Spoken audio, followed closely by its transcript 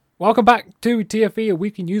Welcome back to TFE, a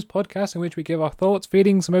weekly news podcast in which we give our thoughts,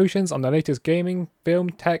 feelings, emotions on the latest gaming,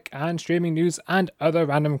 film, tech, and streaming news and other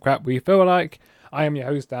random crap we feel like. I am your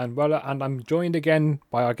host, Dan Weller, and I'm joined again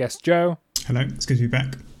by our guest, Joe. Hello, it's good to be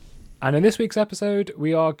back. And in this week's episode,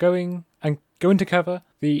 we are going to cover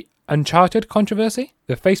the Uncharted controversy,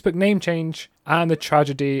 the Facebook name change, and the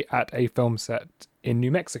tragedy at a film set in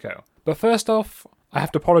New Mexico. But first off, I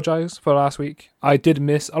have to apologise for last week. I did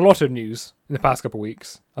miss a lot of news in the past couple of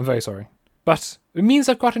weeks. I'm very sorry. But it means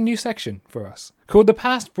I've got a new section for us called The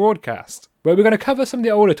Past Broadcast, where we're going to cover some of the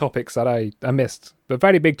older topics that I missed, but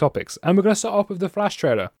very big topics. And we're going to start off with the Flash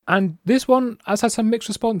trailer. And this one has had some mixed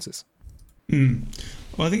responses. Well,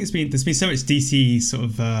 I think there's been so much DC sort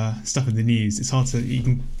of stuff in the news. It's hard to you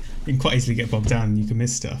can quite easily get bogged down and you can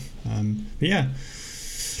miss stuff. But yeah,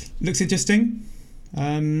 looks interesting.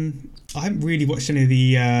 I haven't really watched any of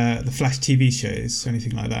the Flash TV shows or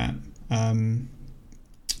anything like that,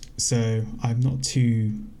 so I'm not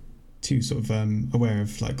too sort of aware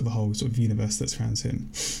of like the whole sort of universe that surrounds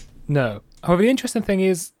him. No. However, the interesting thing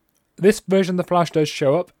is this version of the Flash does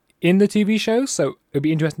show up in the TV show, so it'd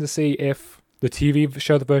be interesting to see if the TV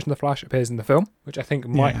show, the version of the Flash, appears in the film, which I think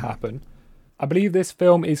might happen. I believe this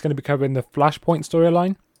film is going to be covering the Flashpoint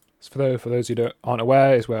storyline. So for those who aren't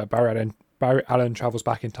aware, is where Barry Allen travels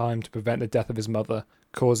back in time to prevent the death of his mother,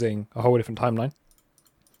 causing a whole different timeline.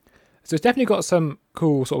 So it's definitely got some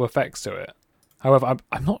cool sort of effects to it. However,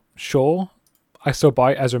 I'm not sure I still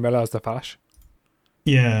buy Ezra Miller as the Flash.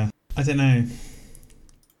 Yeah, I don't know.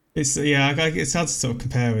 It's hard to sort of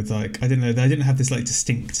compare with, like, I don't know, they didn't have this like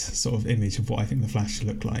distinct sort of image of what I think the Flash should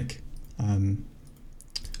look like. I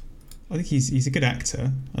think he's a good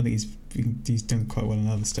actor. I think he's done quite well in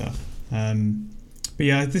other stuff. But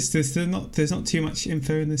yeah, there's not too much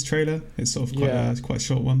info in this trailer. It's sort of quite a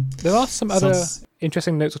short one. There are some other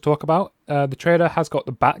interesting notes to talk about. The trailer has got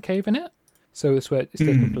the Batcave in it, so it's where it's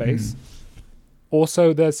taking place.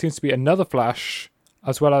 Also, there seems to be another Flash,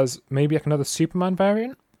 as well as maybe like another Superman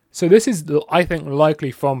variant. So this is, I think,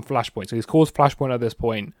 likely from Flashpoint. So he's called Flashpoint at this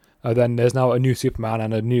point. Then there's now a new Superman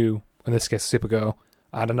and a new, in this case, Supergirl,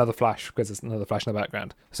 and another Flash, because there's another Flash in the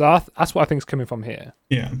background. So that's what I think is coming from here.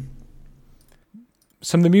 Yeah.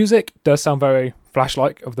 Some of the music does sound very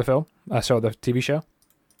Flash-like of the film, the TV show.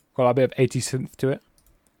 Got a bit of 80s synth to it.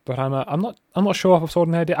 But I'm not sure if I've sold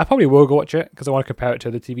an idea. I probably will go watch it, because I want to compare it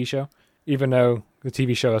to the TV show, even though the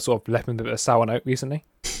TV show has sort of left me a bit of a sour note recently.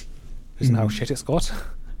 Isn't how shit it's got.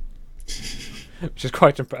 Which is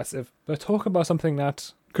quite impressive. But talk about something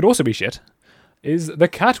that could also be shit, is the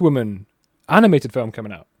Catwoman animated film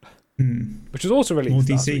coming out, which was also released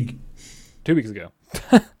last week, 2 weeks ago.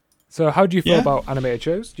 So how do you feel about animated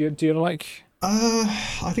shows? Do you like?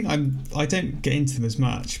 I think I don't get into them as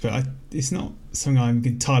much, but it's not something I'm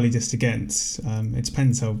entirely just against. It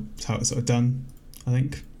depends how it's sort of done, I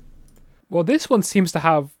think. Well, this one seems to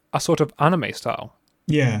have a sort of anime style.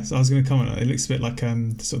 Yeah, so I was going to comment on it. It looks a bit like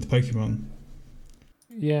sort of the Pokemon.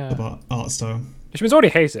 Yeah. Art style. Which means I already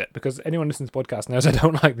hate it, because anyone listening to this podcast knows I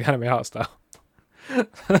don't like the anime art style.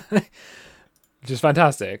 Which is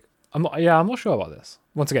fantastic. I'm not sure about this.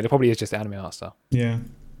 Once again, it probably is just the anime art style. Yeah.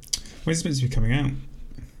 When's it supposed to be coming out?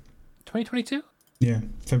 2022? Yeah,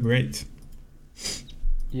 February 8th.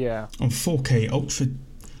 Yeah. On 4K Ultra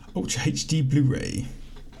HD Blu-ray.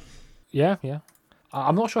 Yeah.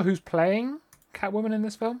 I'm not sure who's playing Catwoman in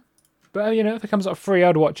this film. But, if it comes out free,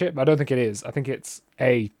 I'd watch it. But I don't think it is. I think it's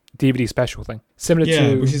a DVD special thing. Similar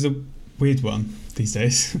to... which is a weird one these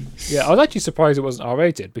days. Yeah, I was actually surprised it wasn't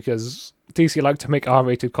R-rated, because DC like to make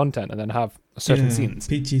R-rated content and then have certain scenes.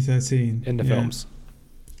 PG-13. In the films.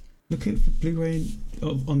 Look at Blu-ray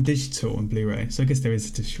on digital on Blu-ray. So I guess there is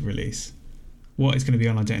a digital release. What it's going to be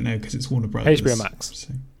on, I don't know, because it's Warner Brothers. HBO Max.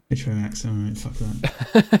 So, HBO Max, alright, fuck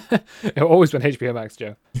that. It's always been HBO Max,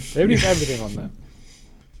 Joe. They release everything on there.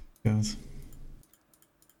 God.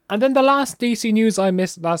 And then the last DC news I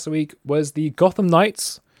missed last week was the Gotham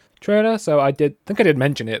Knights trailer. So I did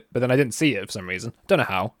mention it, but then I didn't see it for some reason. Don't know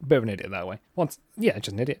how. A bit of an idiot that way. Just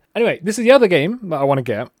an idiot. Anyway, this is the other game that I want to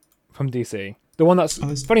get from DC. The one that's,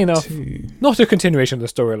 funny enough, not a continuation of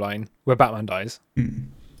the storyline where Batman dies. But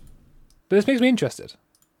this makes me interested.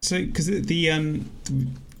 So, because the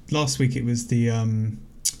last week it was the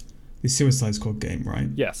Suicide Squad game, right?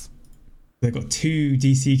 Yes. They've got 2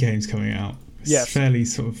 DC games coming out. Yes. Fairly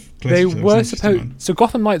sort of... They were supposed... So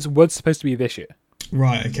Gotham Knights was supposed to be this year.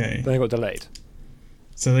 Right, okay. Then they got delayed.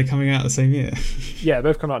 So they're coming out the same year? Yeah,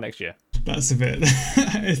 both come out next year. That's a bit...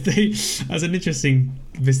 That's an interesting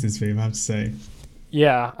business move, I have to say.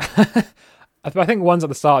 Yeah. I think one's at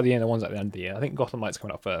the start of the year and the one's at the end of the year. I think Gotham Knights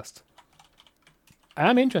coming out first. I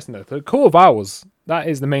am interested though. The Court of Owls, that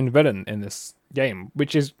is the main villain in this game,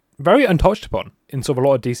 which is very untouched upon in sort of a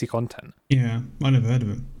lot of DC content. Yeah, I never heard of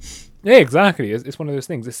him. Yeah, exactly. It's one of those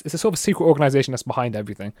things. It's a sort of secret organization that's behind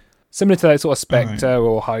everything. Similar to like sort of Spectre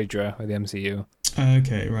or Hydra with the MCU.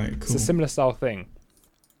 Okay, right, cool. It's a similar style thing.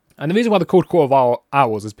 And the reason why they're called Court of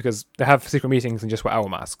Owls is because they have secret meetings and just wear owl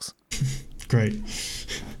masks. Great.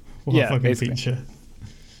 What a fucking basically. feature.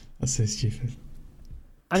 That's so stupid.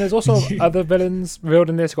 And there's also other villains revealed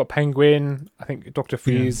in this. You've got Penguin. I think Dr.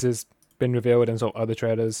 Freeze has been revealed in sort of other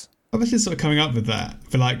trailers. I was just sort of coming up with that.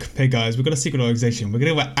 For like, hey guys, we've got a secret organization. We're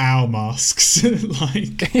going to wear owl masks.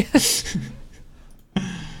 Like,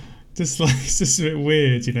 just like, it's just a bit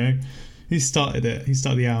weird, you know? Who started it? Who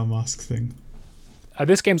started the owl mask thing?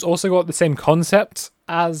 This game's also got the same concept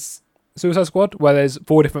as Suicide Squad, where there's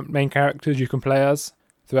 4 different main characters you can play as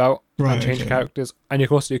throughout and change characters. And you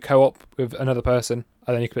can also do co-op with another person,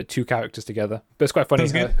 and then you can put 2 characters together. But it's quite funny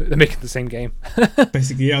how they're making the same game.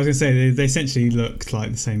 Basically, yeah, I was going to say, they essentially looked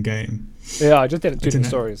like the same game. Yeah, I just did 2 different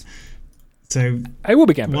stories. So I will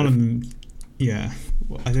be getting one of them, yeah.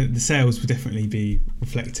 I think the sales would definitely be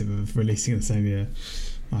reflective of releasing in the same year,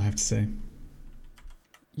 I have to say.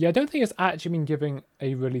 Yeah, I don't think it's actually been giving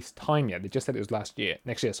a release time yet. They just said it was next year,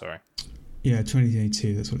 sorry. Yeah,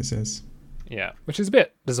 2022, that's what it says. Yeah, which is a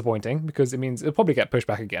bit disappointing because it means it'll probably get pushed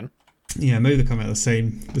back again. Yeah, maybe they'll come out the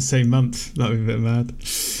same month. That would be a bit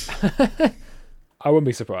mad. I wouldn't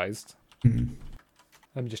be surprised. Mm.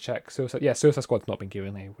 Let me just check. Suicide Squad's not been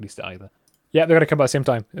given a release date either. Yeah, they're going to come out at the same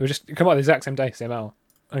time. It will just come out the exact same day, same hour,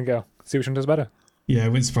 and go see which one does better. Yeah, it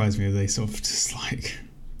wouldn't surprise me if they sort of just like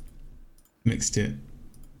mixed it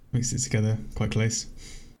together quite close.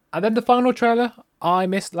 And then the final trailer I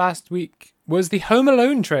missed last week was the Home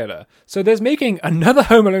Alone trailer. So there's making another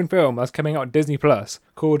Home Alone film that's coming out on Disney Plus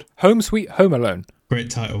called Home Sweet Home Alone. Great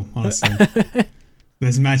title, honestly.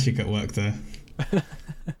 There's magic at work there.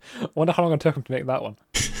 Wonder how long it took them to make that one.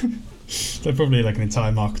 They're probably like an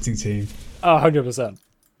entire marketing team. Oh, 100%.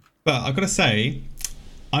 But I've got to say,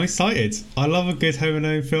 I'm excited. I love a good Home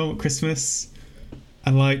Alone film at Christmas.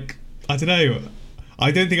 And like, I don't know, I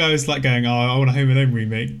don't think I was like going, oh, I want a Home Alone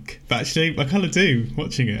remake. But actually, I kind of do,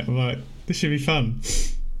 watching it. I'm like, this should be fun.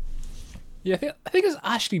 Yeah, I think it's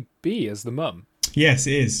Ashley B as the mum. Yes,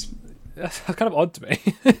 it is. That's kind of odd to me.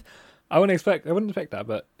 I wouldn't expect that,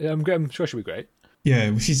 but I'm sure she'll be great. Yeah,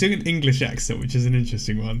 well, she's doing an English accent, which is an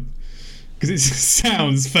interesting one. Because it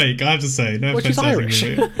sounds fake, I have to say. No well, she's Irish.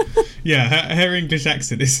 Yeah, her English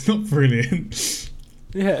accent is not brilliant.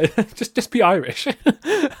 Yeah, just be Irish.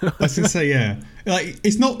 I was gonna say, yeah, like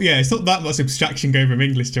it's not that much abstraction going from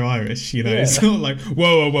English to Irish. You know, It's not like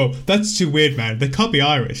whoa, that's too weird, man. They can't be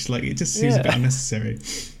Irish. Like it just seems a bit unnecessary.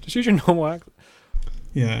 Just use your normal accent.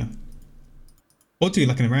 Yeah, or do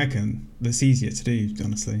like an American. That's easier to do,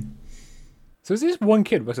 honestly. So is this one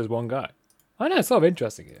kid versus one guy? I know, it's sort of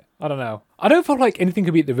interesting here. I don't know. I don't feel like anything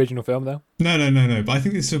could beat the original film, though. No. But I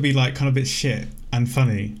think this will be like kind of a bit shit and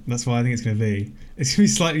funny. That's what I think it's going to be. It's going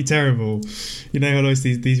to be slightly terrible. You know, always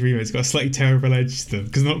these remakes got a slightly terrible edge to them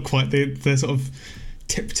because not quite they're sort of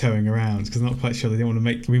tiptoeing around because they're not quite sure they don't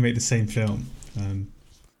want to remake the same film.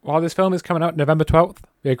 While this film is coming out November 12th,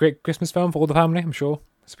 be a great Christmas film for all the family, I'm sure.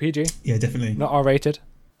 It's PG. Yeah, definitely. Not R-rated.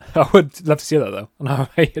 I would love to see that, though. An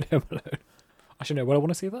R-rated Home Alone. Actually, no, would I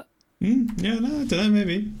want to see that? Yeah, no, I don't know.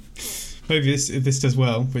 Maybe if this does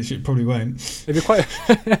well, which it probably won't. It'd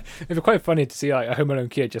be quite funny to see like a Home Alone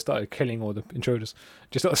kid just started killing all the intruders,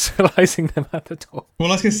 just started slicing them at the door. Well,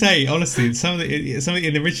 I was gonna say honestly, some of the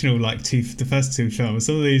in the original the first 2 films,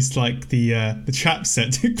 some of these like the trap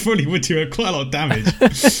set probably would do quite a lot of damage.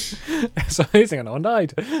 It's amazing, and no one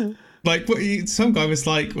died. Like some guy was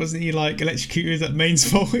like, wasn't he like electrocuted at mains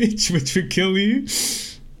voltage, which would kill you?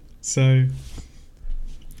 So.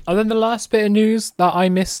 And then the last bit of news that I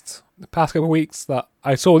missed the past couple of weeks that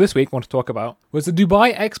I saw this week, want to talk about, was the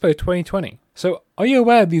Dubai Expo 2020. So, are you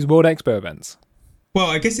aware of these World Expo events? Well,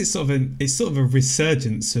 I guess it's sort of a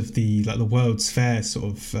resurgence of the World's Fair sort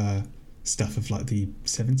of stuff of like the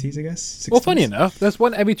 70s, I guess. 60s. Well, funny enough, there's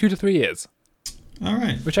one every 2 to 3 years. All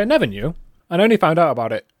right. Which I never knew, and I only found out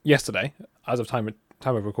about it yesterday, as of time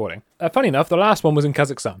of recording. Funny enough, the last one was in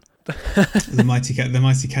Kazakhstan. the mighty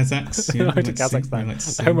Kazakhs. Yeah, the mighty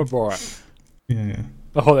Kazakhstan. Home of Borat. Yeah.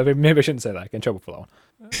 Oh, maybe I shouldn't say that. I get in trouble for that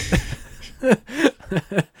one.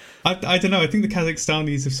 I don't know. I think the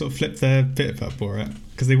Kazakhstanis have sort of flipped their bit about Borat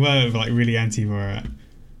because they were like really anti-Borat,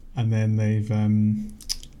 and then they've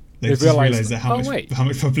just realised that how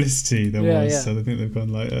much publicity there was. Yeah. So I think they've gone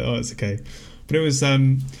like, oh, it's okay. But it was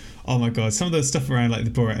oh my god, some of the stuff around like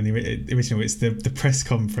the Borat and the original. It's the press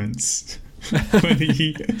conference when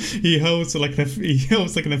he holds like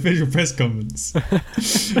an official press conference,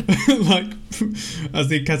 like as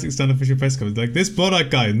the Kazakhstan official press conference, like this Borat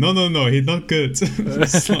guy, no, he's not good.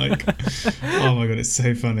 It's like, oh my god, it's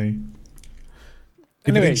so funny.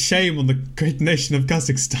 Anyway, shame on the great nation of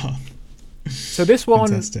Kazakhstan. So this one,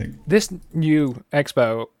 fantastic. This new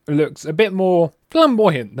Expo looks a bit more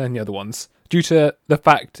flamboyant than the other ones due to the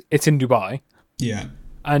fact it's in Dubai. Yeah.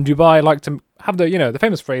 And Dubai like to have the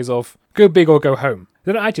famous phrase of "go big or go home."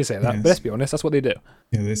 They don't actually say that, yes. but let's be honest, that's what they do.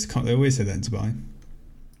 Yeah, they always say that in Dubai.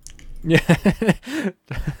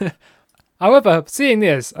 Yeah. However, seeing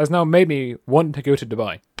this has now made me want to go to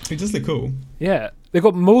Dubai. It does look cool. Yeah, they've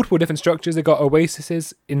got multiple different structures. They've got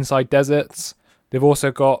oases inside deserts. They've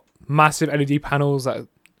also got massive LED panels that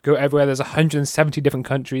go everywhere. There's 170 different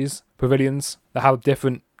countries, pavilions that have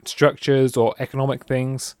different structures or economic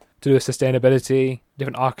things to do with sustainability,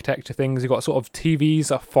 different architecture things. You've got sort of TVs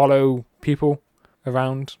that follow people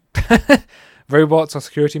around, robots or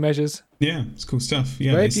security measures. Yeah, it's cool stuff.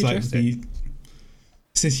 Yeah, Very it's like the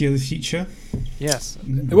city of the future. Yes.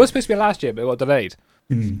 It was supposed to be last year, but it got delayed.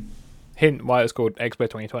 Mm. Hint why it's called Expo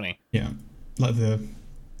 2020. Yeah, like the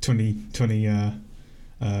 2020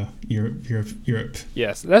 Europe.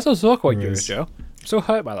 Yes, let's not talk about Euros, Joe. I'm so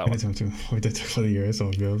hurt by that one. We don't talk about the Euros,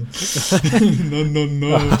 oh god.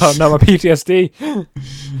 No. Oh, no, my PTSD.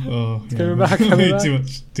 Oh, yeah. Coming back.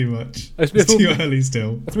 Too much. It's too early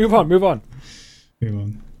still. Let's move on.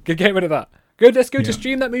 Get rid of that. Good, let's go to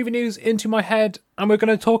stream that movie news into my head, and we're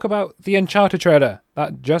going to talk about the Uncharted trailer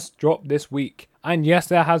that just dropped this week. And yes,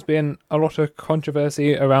 there has been a lot of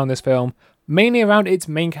controversy around this film, mainly around its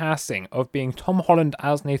main casting of being Tom Holland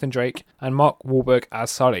as Nathan Drake and Mark Wahlberg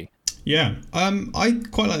as Sully. Yeah, I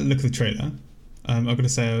quite like the look of the trailer. I've got to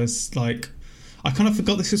say, I kind of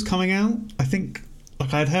forgot this was coming out. I think,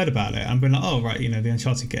 like, I had heard about it and been like, oh, right, the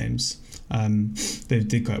Uncharted games, they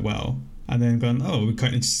did quite well. And then gone, oh, we're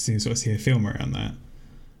quite interested to sort of see a film around that.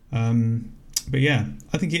 But yeah,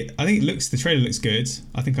 I think the trailer looks good.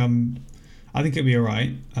 I think it'll be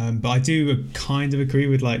alright. But I do kind of agree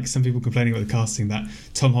with like some people complaining about the casting that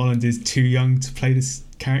Tom Holland is too young to play this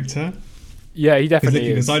character. Yeah, he definitely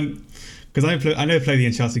is. Because I never play the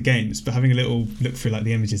Uncharted games, but having a little look through like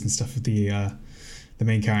the images and stuff of the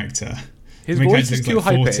main character, his voice is too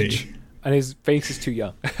high pitch, and his face is too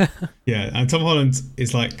young. Yeah, and Tom Holland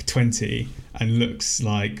is like 20 and looks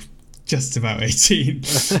like just about 18.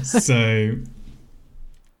 So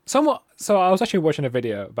I was actually watching a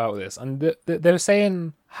video about this, and they were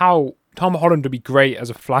saying how Tom Holland would be great as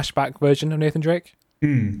a flashback version of Nathan Drake.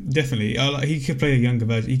 Definitely, he could play a younger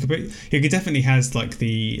version. He could definitely has like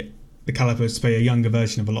the calibers to play a younger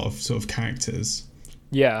version of a lot of sort of characters.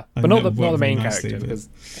 Yeah, but not the main character because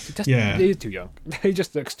he is too young. He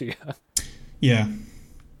just looks too young. Yeah.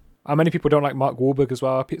 Many people don't like Mark Wahlberg as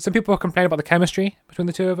well. Some people complain about the chemistry between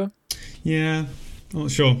the two of them. Yeah, I'm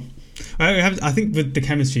not sure. I think with the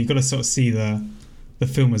chemistry, you've got to sort of see the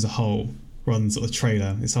film as a whole rather than sort of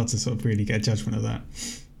trailer. It's hard to sort of really get a judgment of that.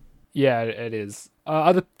 Yeah, it is.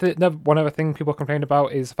 One other thing people complain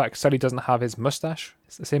about is the fact Sully doesn't have his mustache.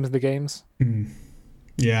 It's the same as the games.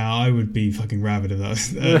 Yeah, I would be fucking rabid if that's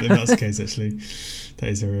the case, actually. That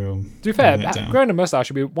is a real... To be fair, growing a mustache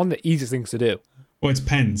should be one of the easiest things to do. Well, it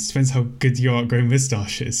depends. Depends how good you are at growing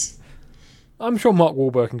moustaches. I'm sure Mark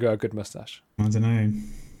Wahlberg can grow a good mustache. I don't know.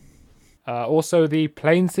 Also, the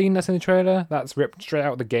plane scene that's in the trailer, that's ripped straight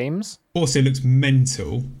out of the games. Also looks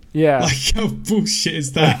mental. Yeah. Like, how bullshit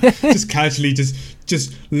is that? Just casually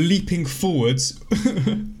just leaping forwards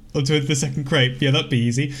onto the second crate. Yeah, that'd be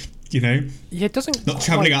easy. Yeah, it doesn't. Not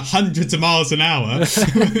travelling at hundreds of miles an hour.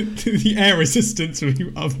 The air resistance would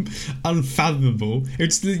be unfathomable.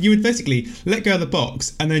 You would basically let go of the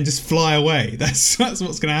box and then just fly away. That's what's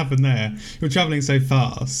going to happen there. You're travelling so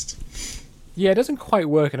fast. Yeah, it doesn't quite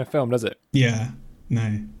work in a film, does it? Yeah,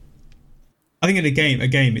 no. I think in a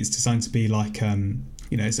game it's designed to be like,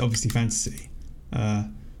 it's obviously fantasy.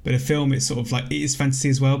 But a film, it's sort of like, it is fantasy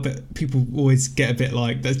as well, but people always get a bit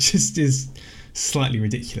like, that just is slightly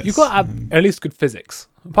ridiculous. You've got to have at least good physics,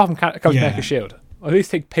 apart from Captain America's shield. Or at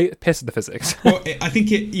least take piss at the physics. Well, I think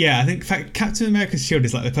Captain America's shield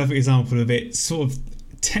is like the perfect example of it. Sort of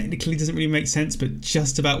technically doesn't really make sense, but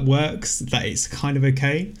just about works. That it's kind of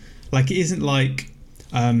okay. Like it isn't like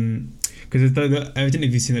because I don't know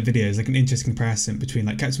if you've seen that video. It's like an interesting comparison between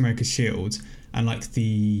like Captain America's shield and like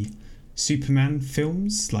the Superman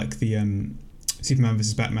films, like the Superman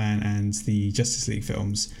vs Batman and the Justice League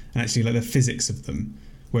films, and actually like the physics of them,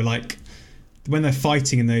 where like when they're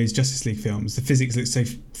fighting in those Justice League films, the physics look so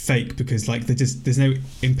fake because like there's no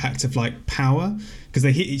impact of like power because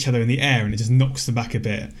they hit each other in the air and it just knocks them back a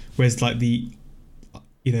bit. Whereas like the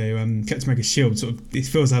Captain America's shield sort of it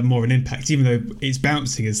feels like more of an impact, even though it's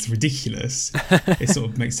bouncing is ridiculous. It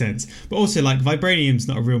sort of makes sense. But also like vibranium's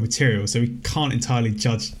not a real material, so we can't entirely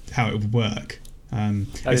judge how it would work.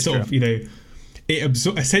 It's sort of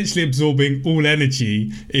essentially absorbing all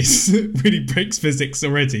energy really breaks physics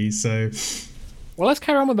already. So. Well, let's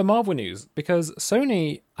carry on with the Marvel news, because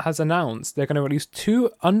Sony has announced they're going to release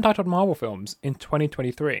 2 untitled Marvel films in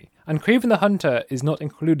 2023. And Kraven the Hunter is not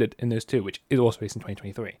included in those 2, which is also released in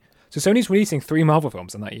 2023. So Sony's releasing 3 Marvel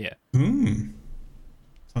films in that year.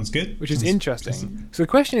 Sounds good. Which is interesting. So the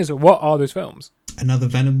question is, what are those films? Another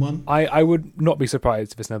Venom one? I would not be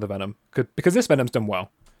surprised if it's another Venom, because this Venom's done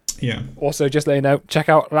well. Yeah. Also, just let you know, check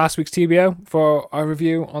out last week's TBO for our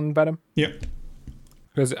review on Venom. Yeah.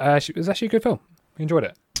 Because it was actually a good film. I enjoyed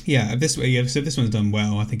it. Yeah, so if this one's done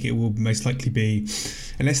well, I think it will most likely be,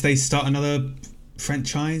 unless they start another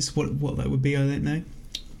franchise, what that would be, I don't know.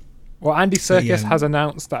 Well, Andy Serkis has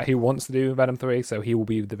announced that he wants to do Venom 3, so he will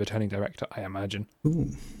be the returning director, I imagine. Ooh.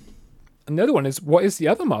 And the other one is, what is the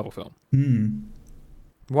other Marvel film?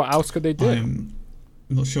 What else could they do? I'm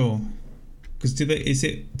not sure. Because do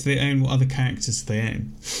they own what other characters do they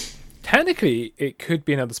own? Technically, it could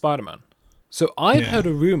be another Spider-Man. So I've heard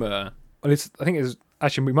a rumor, at least I think it was,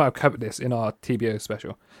 actually we might have covered this in our TBO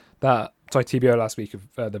special, TBO last week of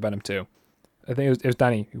the Venom 2. I think it was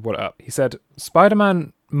Danny who brought it up. He said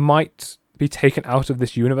Spider-Man might be taken out of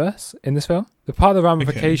this universe in this film. The part of the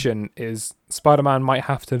ramification is Spider-Man might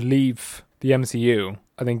have to leave the MCU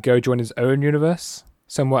and then go join his own universe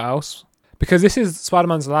somewhere else. Because this is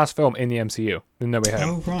Spider-Man's last film in the MCU, in No Way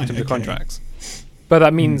Home, in terms of contracts. But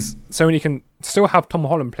that means Sony can still have Tom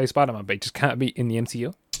Holland play Spider-Man, but he just can't be in the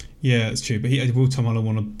MCU. Yeah, that's true. But will Tom Holland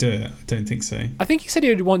want to do it? I don't think so. I think he said he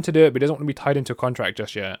would want to do it, but he doesn't want to be tied into a contract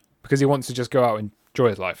just yet, because he wants to just go out and enjoy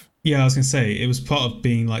his life. Yeah, I was going to say, it was part of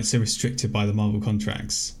being like so restricted by the Marvel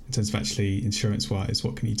contracts in terms of actually insurance-wise,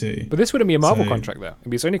 what can you do? But this wouldn't be a Marvel contract, though.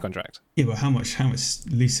 It'd be a Sony contract. Yeah, but how much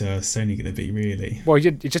looser is Sony going to be, really? Well,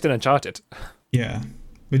 you just did Uncharted. Yeah.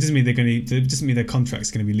 But it doesn't mean it doesn't mean their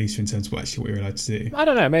contract's going to be looser in terms of what you're allowed to do. I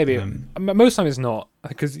don't know, maybe. Most time it's not,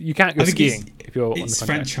 because you can't go skiing if you're on the contract.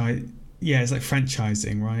 Franchise. Yeah, it's like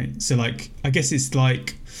franchising, right? So, like, I guess it's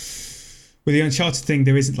like with the Uncharted thing,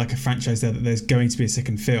 there isn't like a franchise there that there's going to be a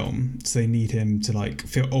second film, so they need him to like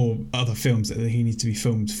film all other films that he needs to be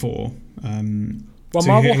filmed for. Well, so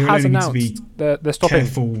Marvel has announced they're stopping.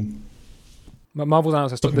 Careful. Marvel's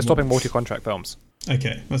announced they're stopping multi-contract films.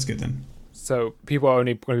 Okay, that's good then. So people are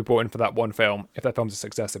only going to be brought in for that one film. If that film's a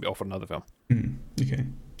success, they'll be offered another film. Okay,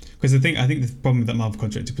 because I think the problem with that Marvel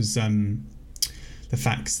contract was the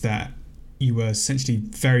fact that you were essentially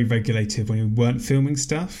very regulated when you weren't filming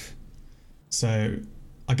stuff. So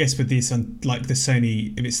I guess with this, like the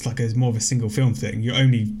Sony, if it's like more of a single film thing, you're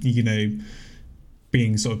only,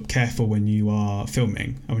 being sort of careful when you are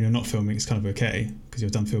filming. And when you're not filming, it's kind of okay because you're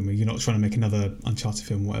done filming. You're not trying to make another Uncharted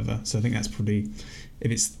film or whatever. So I think that's probably, if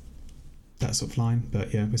it's that sort of line.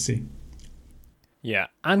 But yeah, we'll see. Yeah.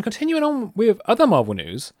 And continuing on with other Marvel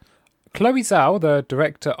news, Chloe Zhao, the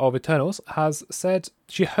director of Eternals, has said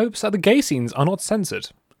she hopes that the gay scenes are not censored.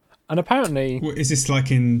 And apparently... Well, is this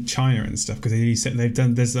like in China and stuff? Because they've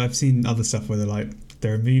done... I've seen other stuff where they're like,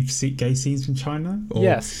 they remove gay scenes from China? Or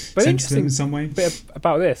yes. But censor them in some way? Bit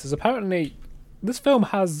about this is apparently this film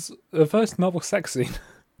has the first Marvel sex scene.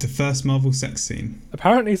 The first Marvel sex scene?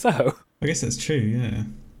 Apparently so. I guess that's true, yeah.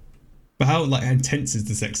 But how intense is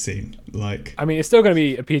the sex scene? Like... I mean, it's still going to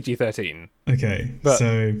be a PG-13. Okay, but...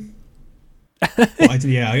 so... I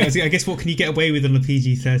guess what can you get away with on a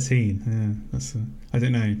PG-13? Yeah, that's. I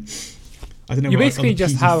don't know. You basically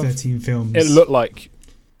just have films. It look like,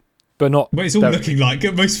 but not. Well, it's all looking like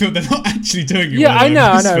most films. They're not actually doing it. Yeah, I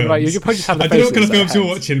know. But you probably just have the faces. I don't know what kind of films you're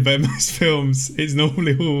watching, but most films, it's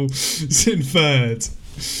normally all inferred.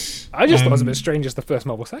 I just thought it was a bit strange as the first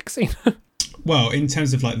Marvel sex scene. Well, in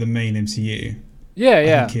terms of like the main MCU.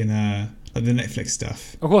 Yeah. I think in like the Netflix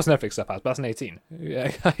stuff. Of course, Netflix stuff has, but that's an 18.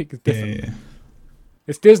 Yeah, it's different. Yeah.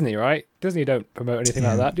 It's Disney, right? Disney don't promote anything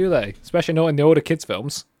like that, do they? Especially not in the older kids'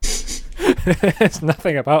 films. There's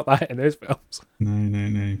nothing about that in those films.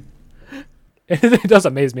 No. It does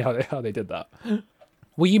amaze me how they did that.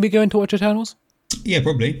 Will you be going to watch Eternals? Yeah,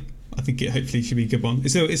 probably. I think it hopefully should be a good one.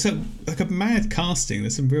 It's like a mad casting.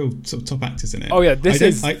 There's some real sort of top actors in it. Oh yeah,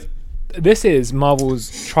 this is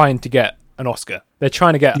Marvel's trying to get an Oscar. They're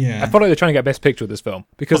trying to get... Yeah. I feel like they're trying to get Best Picture with this film.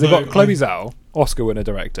 Because they've got Chloe Zhao, Oscar winner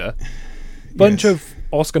director. bunch Yes. of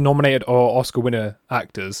Oscar-nominated or Oscar-winner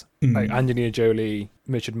actors, Mm. like Angelina Jolie,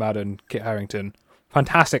 Richard Madden, Kit Harington.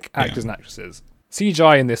 Fantastic actors and actresses.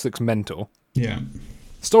 CGI in this looks mental. Yeah.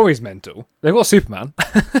 Story's mental. They've got Superman.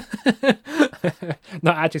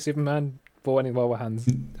 Not actually Superman, for any of our hands.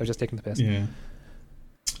 They're just taking the piss. Yeah.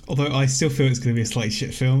 Although I still feel it's going to be a slightly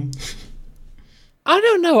shit film. I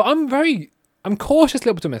don't know. I'm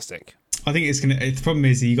cautiously optimistic. I think it's going to... The problem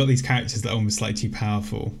is that you got these characters that are almost slightly too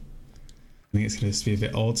powerful. I think it's going to just be a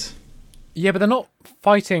bit odd. Yeah, but they're not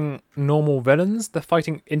fighting normal villains. They're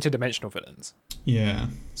fighting interdimensional villains. Yeah.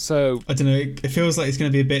 So I don't know. It feels like it's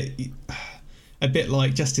going to be a bit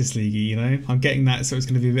like Justice League, you know? I'm getting that, so it's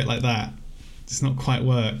going to be a bit like that. It's not quite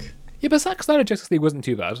work. yeah, but Zack Snyder Justice League wasn't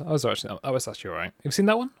too bad. I was actually alright. You've seen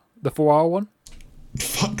that one? The 4-hour one?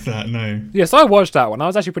 Fuck that, no. Yes, I watched that one. I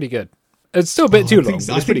was actually pretty good. It's still a bit too long.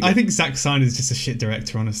 I think Zack Snyder's just a shit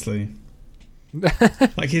director, honestly.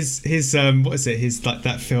 Like his what is it? His like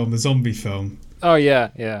that film, the zombie film. Oh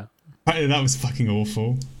yeah. Apparently that was fucking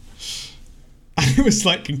awful. And it was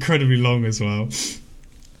like incredibly long as well.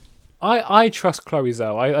 I trust Chloe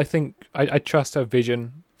Zhao. I think I trust her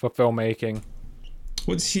vision for filmmaking.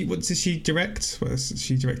 What did she direct? What has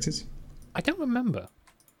she directed? I don't remember.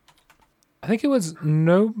 I think it was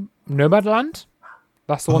Nomadland.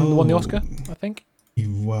 That's the one that won the Oscar, I think.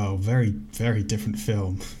 Wow, very, very different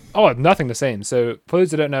film. Oh, nothing the same. So, for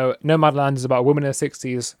those who don't know, Nomadland is about a woman in her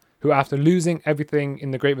 60s who, after losing everything in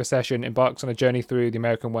the Great Recession, embarks on a journey through the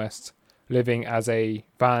American West, living as a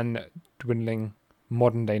van-dwindling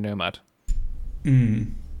modern-day nomad. The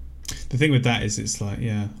thing with that is it's like,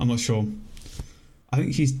 yeah, I'm not sure. I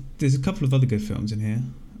think there's a couple of other good films in here.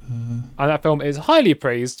 And that film is highly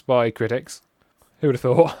praised by critics. Who would have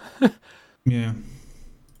thought? Yeah.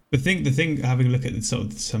 The thing, having a look at sort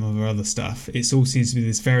of some of her other stuff, it all seems to be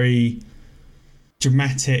this very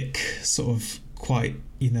dramatic, sort of quite,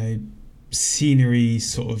 scenery,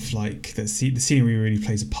 sort of like the scenery really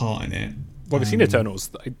plays a part in it. Well, we've seen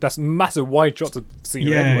Eternals. That's massive wide shots of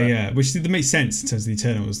scenery everywhere. Yeah, which makes sense in terms of the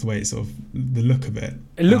Eternals, the way it's sort of the look of it.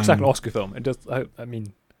 It looks like an Oscar film. It does. I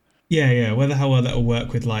mean, yeah. Whether how well that'll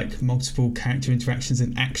work with like multiple character interactions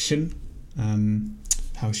and action,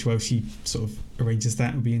 how well she sort of arranges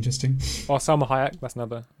that would be interesting. or Salma Hayek. That's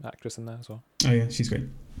another actress in there as well. Oh yeah, she's great.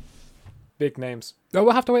 Big names. Oh,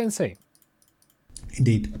 we'll have to wait and see.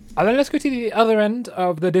 Indeed. And then let's go to the other end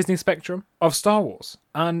of the Disney spectrum of Star Wars.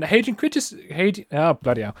 And Hayden Christensen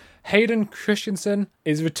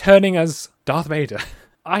is returning as Darth Vader.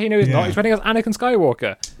 He's not. He's returning as Anakin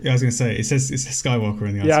Skywalker. Yeah, I was going to say, it says Skywalker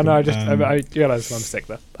in the article. Yeah, no, I realised my mistake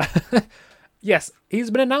there. Yes, he's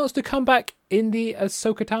been announced to come back in the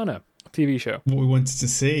Ahsoka Tano TV show. What we wanted to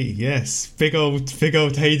see, yes. Big old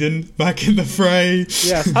Hayden back in the fray.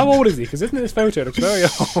 Yes, how old is he? Because isn't this photo? It looks very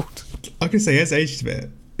old. I can say he has aged a bit.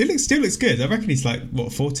 It still looks good. I reckon he's like,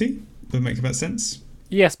 40? Would make about sense.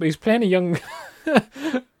 Yes, but he's playing a young...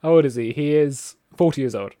 How old is he? He is 40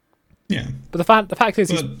 years old. Yeah. But the fact is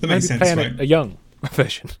he's maybe playing right? a young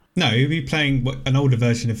version. No, he'd be playing an older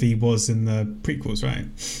version if he was in the prequels, right?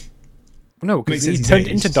 No, because he turned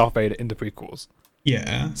into Darth Vader in the prequels.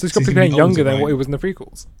 Yeah. So he's got to be playing younger than what he was in the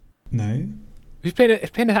prequels. No. If he's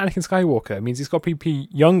playing Anakin Skywalker, it means he's got to be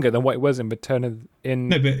younger than what it was in Return in...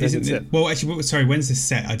 No, but isn't it... Well, actually, sorry, when's this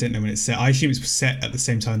set? I don't know when it's set. I assume it's set at the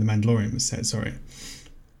same time The Mandalorian was set, sorry.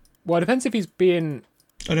 Well, it depends if he's being...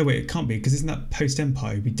 Oh, no, wait, it can't be, because isn't that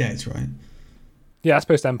post-Empire? He'd be dead, right? Yeah, that's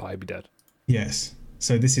post-Empire, he'd be dead. Yes.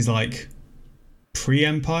 So this is like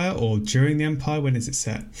pre-Empire or during the Empire? When is it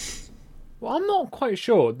set? Well, I'm not quite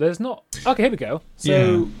sure. There's not... Okay, here we go. So,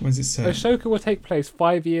 yeah, when's it set? Ahsoka will take place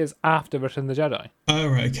 5 years after Return of the Jedi. Oh,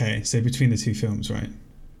 right, okay. So between the two films, right?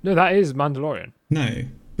 No, that is Mandalorian. No.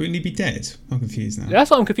 Wouldn't he be dead? I'm confused now. Yeah, that's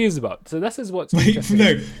what I'm confused about. So this is what's Wait,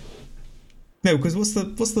 interesting. No, because what's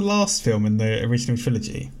the last film in the original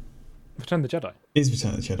trilogy? Return of the Jedi. Is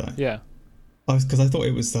Return of the Jedi? Yeah. Because I thought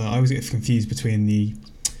it was... I always get confused between the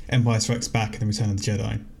Empire Strikes Back and the Return of the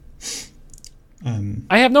Jedi.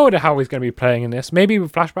 I have no idea how he's going to be playing in this. Maybe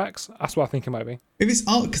with flashbacks. That's what I think it might be. If it's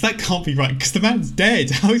because that can't be right. Because the man's dead.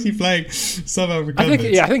 How is he playing somehow recovered?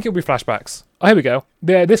 I think it'll be flashbacks. Oh, here we go.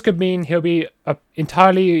 This could mean he'll be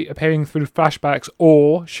entirely appearing through flashbacks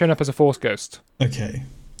or showing up as a Force ghost. Okay,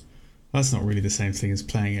 that's not really the same thing as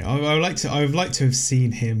playing it. I would like to have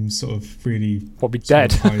seen him sort of really be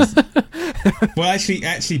dead. Well,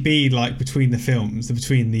 actually be like between the films,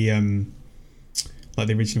 between the like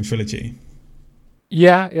the original trilogy.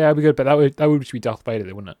 Yeah, it'd be good, but that would be Darth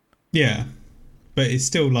Vader, wouldn't it? Yeah, but it's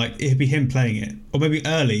still like it'd be him playing it, or maybe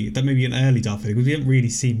early. That may be an early Darth Vader because we didn't really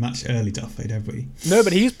see much early Darth Vader, have we? No,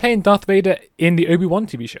 but he's playing Darth Vader in the Obi-Wan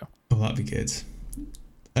TV show. Oh, that'd be good.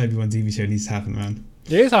 Obi-Wan TV show needs to happen, man.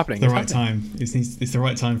 It is happening. It's the right time. It's the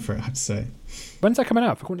right time for it, I have to say. When's that coming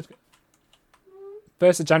out?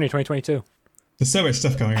 1st of January 2022. There's so much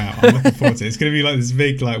stuff going out. I'm looking forward to it. It's going to be like this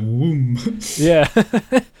big, like, whoom. Yeah.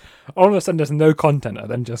 All of a sudden, there's no content, and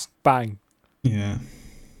then just bang. Yeah.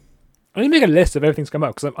 I need to make a list of everything's come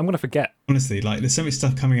out, because I'm going to forget. Honestly, like, there's so much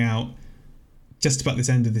stuff coming out just about this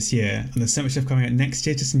end of this year, and there's so much stuff coming out next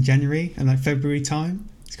year, just in January and, like, February time.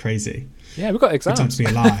 It's crazy. Yeah, we've got exams. Good time to be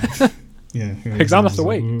alive. Yeah. Exam after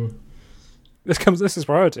week. This is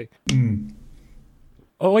priority. Mm.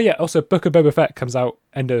 Oh, yeah. Also, Book of Boba Fett comes out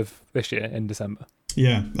end of this year, in December.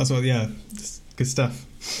 Yeah, that's what, yeah. It's good stuff.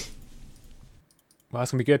 Well,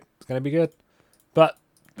 that's going to be good. It's going to be good. But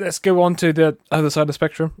let's go on to the other side of the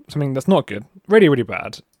spectrum. Something that's not good. Really, really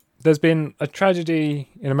bad. There's been a tragedy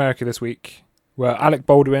in America this week where Alec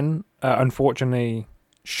Baldwin, unfortunately,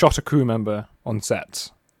 shot a crew member on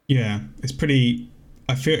set. Yeah, it's pretty...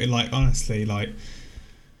 I feel like, honestly, like,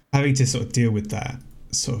 having to sort of deal with that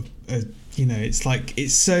sort of... it's like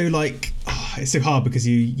it's so like it's so hard because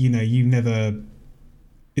you never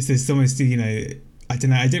it's this almost I don't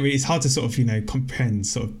know I didn't really it's hard to sort of comprehend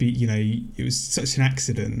sort of be it was such an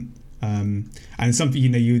accident and something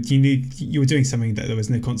you were doing something that there was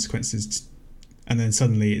no consequences and then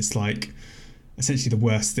suddenly it's like essentially the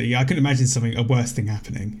worst thing. I couldn't imagine a worse thing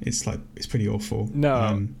happening. It's like it's pretty awful.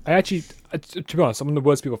 No, I actually to be honest, some of the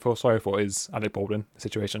worst people feel sorry for is Alec Baldwin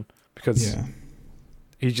situation because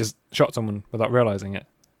he just shot someone without realising it.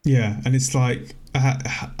 Yeah, and it's like,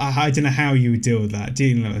 I don't know how you would deal with that.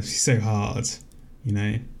 Dealing with it is so hard,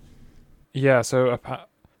 Yeah, so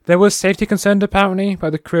there was safety concerned apparently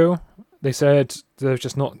by the crew. They said there's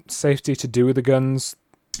just not safety to do with the guns.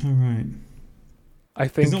 Oh, right. I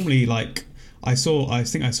think... Because normally, like, I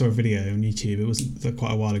think I saw a video on YouTube, it wasn't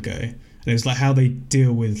quite a while ago, and it was like how they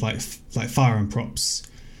deal with like firearm props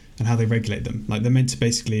and how they regulate them. Like they're meant to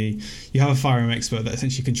basically, you have a firearm expert that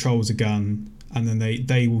essentially controls a gun, and then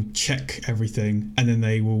they will check everything, and then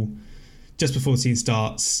they will, just before the scene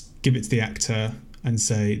starts, give it to the actor and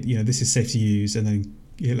say, this is safe to use, and then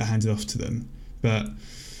you'll hand it off to them. But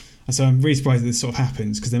so I'm really surprised that this sort of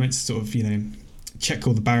happens because they're meant to sort of, check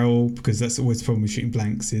all the barrel, because that's always the problem with shooting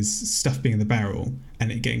blanks is stuff being in the barrel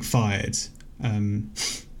and it getting fired. But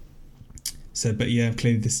yeah,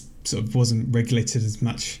 clearly this sort of wasn't regulated as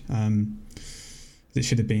much as it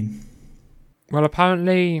should have been. Well,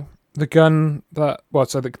 apparently the gun the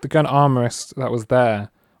gun armorist that was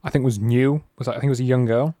there, I think was new. I think it was a young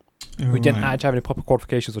girl who didn't actually have any proper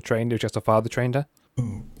qualifications or trained. It was just her father trained her.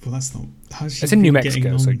 Oh, well, that's not... It's in New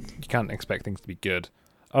Mexico, so you can't expect things to be good.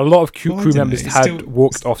 A lot of crew members had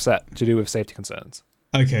walked off set to do with safety concerns.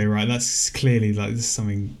 Okay, right. That's clearly like this is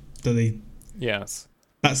something that they... Yes.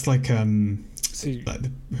 That's like whoever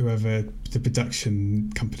the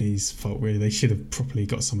production company's fault, really. They should have properly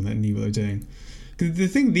got someone that knew what they were doing. Because the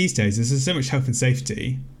thing these days is there's so much health and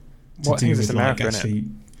safety to do with America, actually...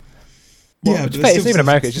 Well, yeah, but it's even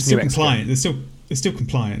America. It's just New Mexico. There's still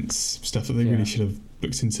compliance stuff that they really should have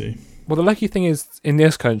looked into. Well, the lucky thing is, in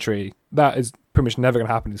this country, that is pretty much never going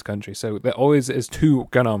to happen in this country. So there always is two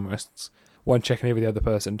gun armorists, one checking over the other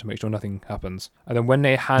person to make sure nothing happens. And then when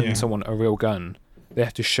they hand someone a real gun, they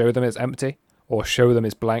have to show them it's empty or show them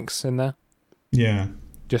it's blanks in there. Yeah.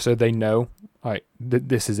 Just so they know, like,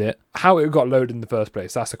 this is it. How it got loaded in the first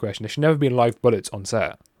place, that's the question. There should never be live bullets on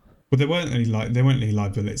set. Well, there weren't any live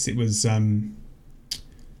bullets. It was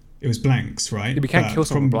blanks, right? If you can't kill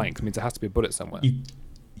someone with blanks, it means there has to be a bullet somewhere.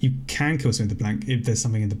 You can kill someone with a blank if there's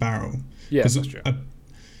something in the barrel. Yeah, that's true.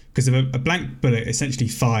 Because a blank bullet essentially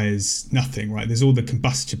fires nothing, right? There's all the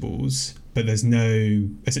combustibles, but there's no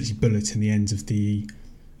essentially bullet in the end of a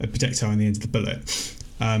projectile in the end of the bullet.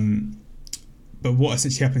 But what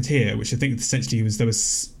essentially happened here, which I think essentially was there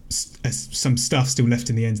was some stuff still left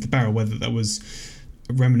in the end of the barrel, whether that was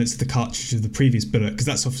remnants of the cartridge of the previous bullet, because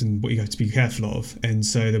that's often what you have to be careful of. And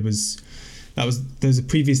so the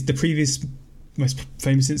previous most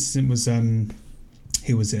famous incident was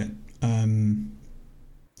who was it?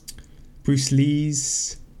 Bruce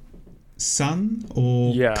Lee's son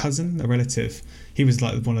or cousin, a relative. He was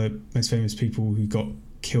like one of the most famous people who got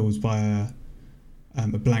killed by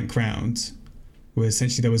a blank round, where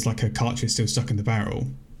essentially there was like a cartridge still stuck in the barrel,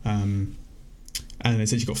 and it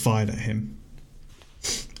essentially got fired at him.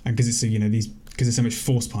 And because it's because there's so much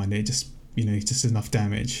force behind it, just enough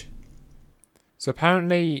damage. So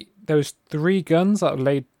apparently there was 3 guns that were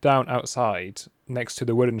laid down outside next to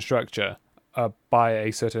the wooden structure by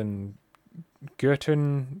a certain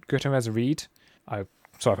Gutierrez Reed. I'm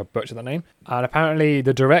sorry if I butchered that name. And apparently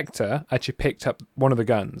the director actually picked up one of the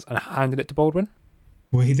guns and handed it to Baldwin.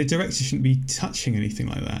 Well, the director shouldn't be touching anything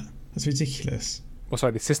like that. That's ridiculous. Well,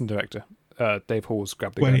 sorry, the assistant director, Dave Halls,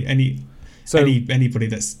 grabbed the Well, gun. anybody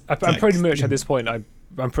that's... I'm pretty much at this point,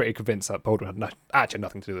 I'm pretty convinced that Baldwin had actually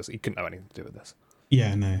nothing to do with this. He couldn't have anything to do with this.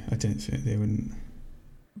 Yeah, no, I don't think they wouldn't.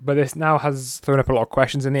 But this now has thrown up a lot of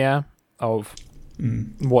questions in the air of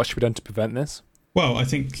what should be done to prevent this. Well, I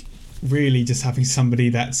think really just having somebody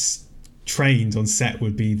that's trained on set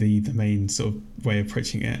would be the main sort of way of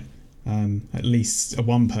approaching it. At least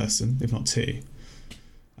one person, if not two.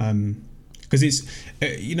 Because it's,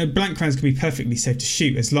 blank rounds can be perfectly safe to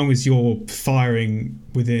shoot as long as you're firing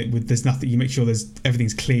with there's nothing, you make sure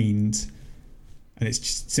everything's cleaned and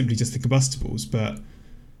it's simply just the combustibles. But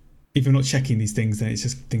if you're not checking these things, then it's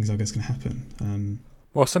just things are just going to happen.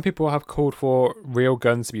 Well, some people have called for real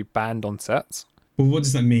guns to be banned on sets. Well, what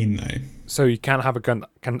does that mean, though? So you can't have a gun that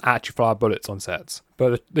can actually fire bullets on sets.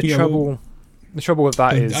 But the trouble with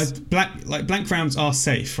that is blank rounds are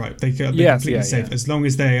safe, right? They're completely safe as long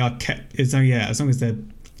as they are kept. As long as they're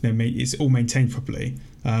it's all maintained properly.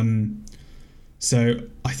 So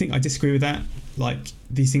I think I disagree with that. Like,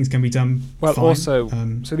 these things can be done. Well, fine. also,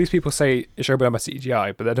 so these people say it should be done by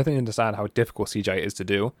CGI, but they don't understand how difficult CGI is to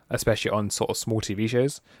do, especially on sort of small TV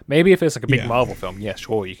shows. Maybe if it's like a big Marvel film,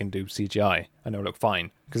 sure, you can do CGI and it'll look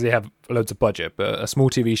fine because they have loads of budget. But a small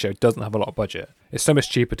TV show doesn't have a lot of budget. It's so much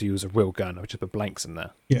cheaper to use a real gun or just put blanks in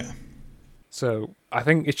there. Yeah. So I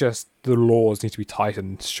think it's just the laws need to be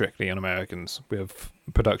tightened strictly on Americans with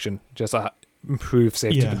production, just to improve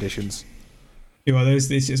safety conditions. Yeah, well,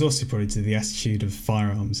 it's also probably to the attitude of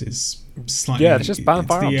firearms. It's slightly... Yeah, it's just ban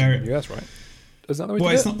firearms in the US, right? Is that the way to do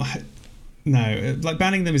it? It's not... No, like,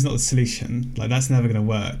 banning them is not the solution. Like, that's never going to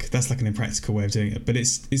work. That's like an impractical way of doing it. But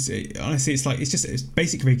honestly, it's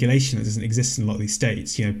basic regulation that doesn't exist in a lot of these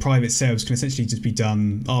states. Private sales can essentially just be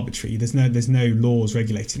done arbitrarily. There's no laws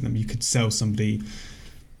regulating them. You could sell somebody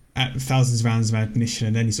at thousands of rounds of ammunition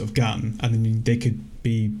and any sort of gun, and then they could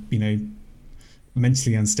be,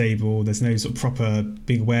 mentally unstable. There's no sort of proper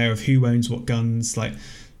being aware of who owns what guns, like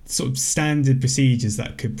sort of standard procedures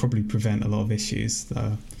that could probably prevent a lot of issues.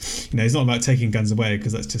 It's not about taking guns away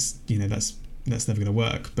because that's just that's never going to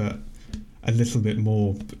work, but a little bit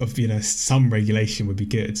more of some regulation would be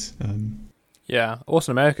good.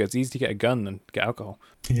 Also in America it's easy to get a gun and get alcohol.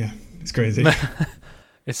 Yeah, it's crazy.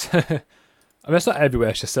 It's it's not everywhere,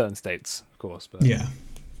 it's just certain states, of course, but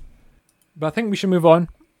I think we should move on.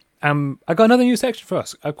 I got another new section for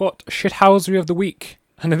us. I've got Shithousery of the Week.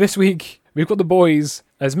 And this week, we've got The Boys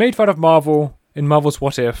as made fun of Marvel in Marvel's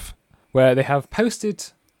What If, where they have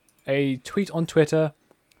posted a tweet on Twitter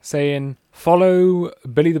saying, follow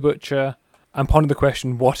Billy the Butcher and ponder the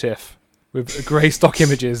question, what if? With grey stock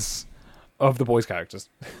images of The Boys characters.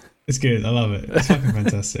 It's good. I love it. It's fucking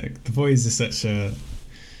fantastic. The Boys are such a...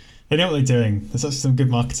 They know what they're doing. They're such some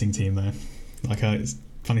good marketing team, though. Like, it's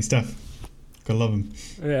funny stuff. I love them.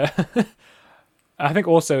 Yeah. I think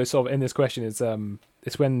also it's sort of in this question is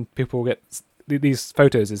it's when people get these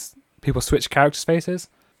photos is people switch character spaces.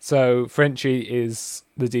 So Frenchie is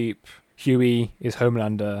the Deep, Huey is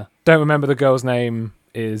Homelander. Don't remember the girl's name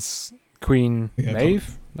is Queen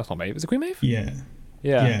Maeve. That's not Maeve. Is it Queen Maeve? Yeah.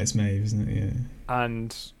 Yeah, it's Maeve, isn't it? Yeah.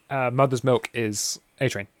 And Mother's Milk is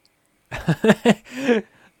A-Train.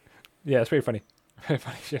 Yeah, it's pretty funny. Very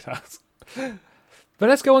funny shit house. But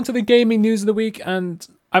let's go on to the gaming news of the week, and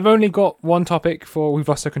I've only got one topic for We've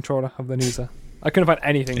Lost a Controller of the news. I couldn't find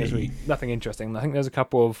anything this week, nothing interesting. I think there's a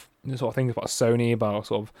couple of sort of things about Sony, about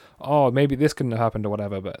sort of, maybe this couldn't have happened or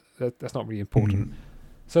whatever, but that's not really important.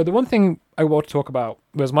 So the one thing I want to talk about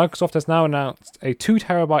was Microsoft has now announced a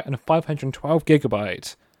 2TB and a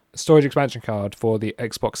 512GB storage expansion card for the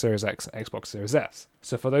Xbox Series X and Xbox Series S.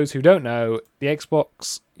 So for those who don't know, the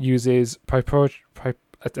Xbox uses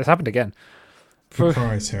it's happened again.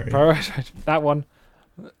 Proprietary. That one.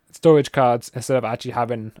 Storage cards instead of actually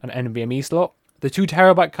having an NVMe slot. The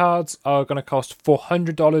 2TB cards are going to cost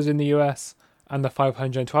 $400 in the US, and the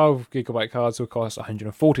 512GB cards will cost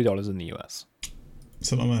 $140 in the US.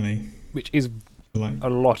 It's a lot of money. Which is a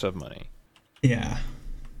lot of money. Yeah.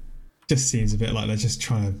 Just seems a bit like they're just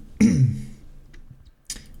trying to...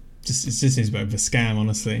 it just seems a bit of a scam,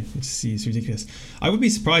 honestly. It just seems ridiculous. I would be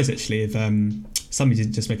surprised, actually, if somebody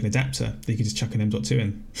did just make an adapter that you could just chuck an M.2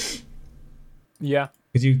 in. Yeah.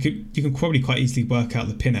 Because you can probably quite easily work out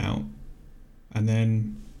the pin out and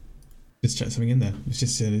then just chuck something in there. It's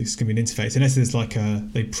just it's going to be an interface. Unless there's like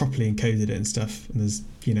they properly encoded it and stuff, and there's,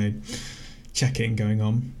 checking going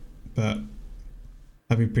on. But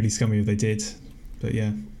that'd be pretty scummy if they did. But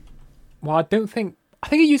yeah. Well, I think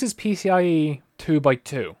it uses PCIe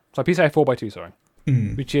 2x2. So PCIe 4x2, sorry.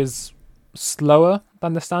 Which is slower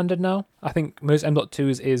than the standard now. I think most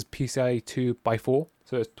M.2s is PCIe 2x4,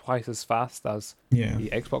 so it's twice as fast as the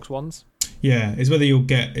Xbox ones. Yeah, it's whether you'll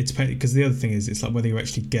get it's because the other thing is it's like whether you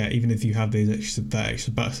actually get, even if you have that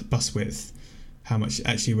extra bus width, how much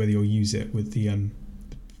actually whether you'll use it with the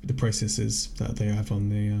processors that they have on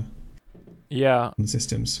the on the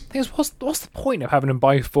systems. I think what's the point of having them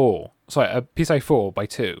by 4? Sorry, a PCIe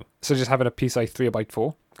 4x2. So just having a PCIe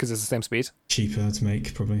 3x4 because it's the same speed. Cheaper to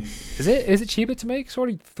make, probably. Is it cheaper to make?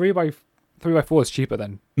 Sorry, 3x4 is cheaper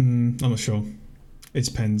then. I'm not sure. It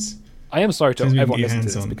depends. I am sorry to everyone listening to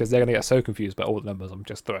this because they're going to get so confused by all the numbers I'm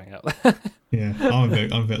just throwing out. Yeah, I'm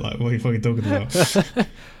a bit like, what are you fucking talking about?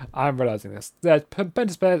 I'm realising this.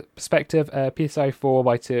 Perspective,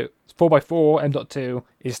 PCIe 4x4 M.2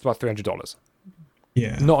 is about $300.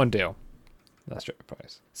 Yeah. Not on deal. That's straight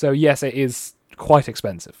price. So yes, it is quite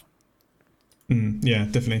expensive. Yeah,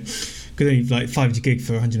 definitely. Because like 5 gig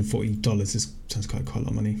for $140 sounds quite a lot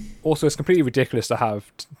of money. Also, it's completely ridiculous to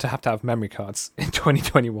have memory cards in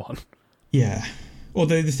 2021. Yeah.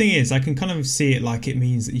 Although the thing is, I can kind of see it like it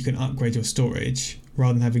means that you can upgrade your storage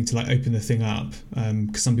rather than having to like open the thing up.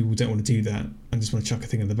 Because some people don't want to do that and just want to chuck a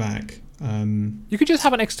thing in the back. You could just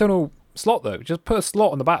have an external slot though. Just put a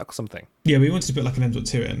slot on the back or something. Yeah, we wanted to put like an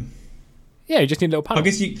M.2 in. Yeah, you just need a little panel.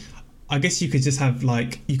 I guess you could just have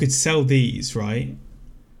like, you could sell these, right?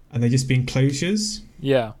 And they just be enclosures.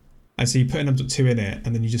 Yeah. And so you put an M.2 in it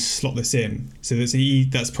and then you just slot this in. So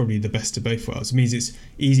that's probably the best of both worlds. It means it's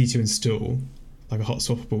easy to install, like a hot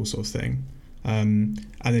swappable sort of thing. And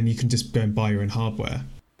then you can just go and buy your own hardware.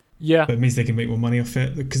 Yeah. But it means they can make more money off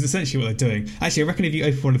it. Because essentially what they're doing... Actually, I reckon if you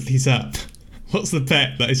open one of these up, what's the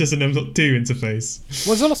bet that it's just an M.2 interface?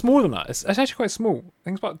 Well, it's a lot smaller than that. It's actually quite small. I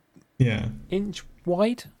think it's about inch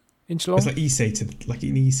wide, inch long. It's like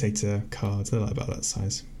an eSATA card. They're like about that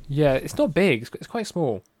size. Yeah, it's not big. It's quite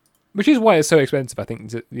small. Which is why it's so expensive, I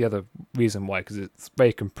think, the other reason why, because it's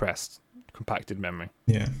very compacted memory.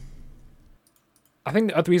 Yeah. I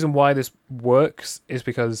think the other reason why this works is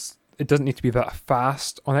because it doesn't need to be that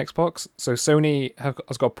fast on Xbox. So Sony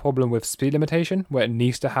has got a problem with speed limitation, where it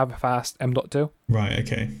needs to have a fast M.2. Right,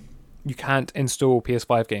 okay. You can't install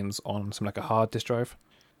PS5 games on something like a hard disk drive,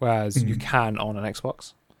 whereas you can on an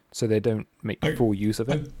Xbox. So they don't make full use of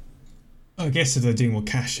it. I guess if they're doing more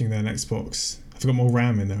caching than Xbox, I've got more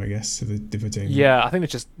RAM in there, I guess, if they're doing I think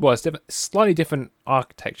it's just, it's slightly different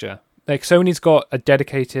architecture. Like Sony's got a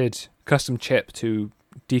dedicated custom chip to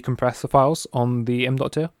decompress the files on the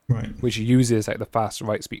M.2, right? Which uses like the fast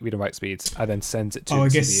read and write speeds, and then sends it to the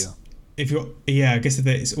CPU. I guess if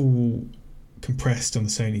it's all compressed on the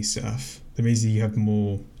Sony stuff, that means that you have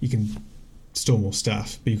more, you can store more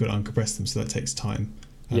stuff, but you've got to uncompress them, so that takes time.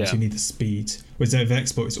 So you need the speed. Whereas with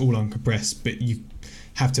Xbox, it's all uncompressed, but you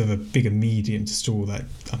have to have a bigger medium to store that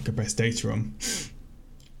uncompressed data on.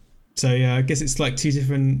 So yeah, I guess it's like two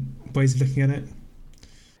different ways of looking at it.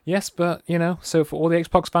 Yes, but so for all the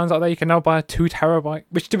Xbox fans out there, you can now buy a 2 terabyte,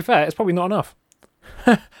 which to be fair, it's probably not enough.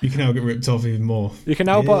 You can now get ripped off even more. You can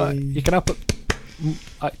now put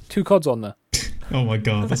 2 CODs on there. Oh my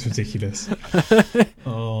god, that's ridiculous.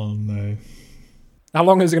 Oh no. How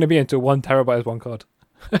long is it going to be until 1 terabyte is 1 COD?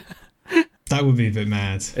 That would be a bit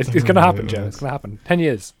mad. It's going to happen, Joe. It's going to happen. 10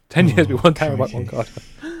 years. 10 years be 1 terabyte, 1 COD.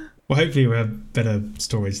 Well, hopefully we'll have better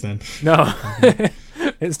storage then. No.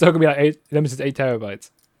 It's still going to be like limited to 8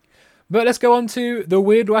 terabytes. But let's go on to the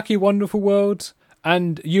weird, wacky, wonderful world.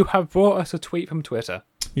 And you have brought us a tweet from Twitter.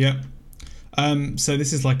 Yeah. So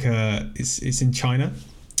this is like it's in China.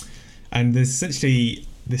 And there's essentially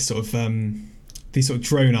this sort of these sort of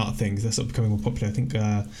drone art things. They're sort of becoming more popular. I think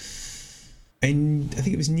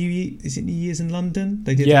it was New Year's in London?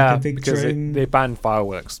 They did like a big drone. They banned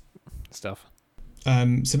fireworks stuff.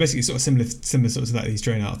 So basically, sort of similar sort of that, these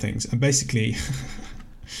drone art things. And basically,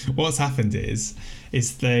 what's happened is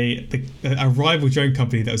a rival drone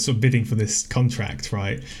company that was sort of bidding for this contract,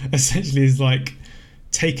 right? Essentially, is like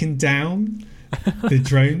taken down the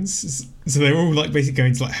drones. So they're all like basically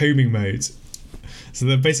going to like homing mode. So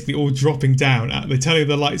they're basically all dropping down. They're turning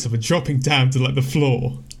the lights off and dropping down to like the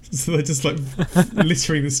floor. So they're just like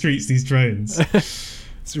littering the streets. These drones.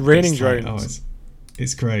 It's raining drones.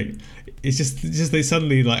 It's great. It's just they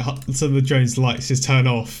suddenly like some of the drones' lights just turn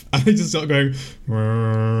off and they just start going,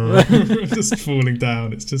 just falling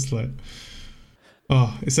down. It's just like,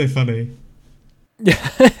 it's so funny. Yeah,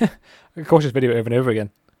 of course, this video over and over again.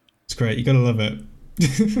 It's great. You gotta love it.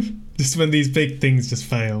 Just when these big things just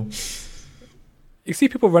fail. You see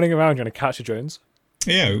people running around trying to catch the drones.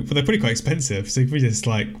 Yeah, but they're pretty quite expensive. So if we just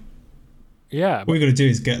like, Yeah. All you got to do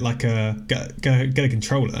is get like get a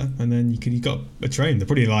controller, and then you got a drone. They're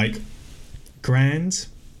probably like grand.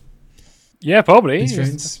 Yeah, probably. These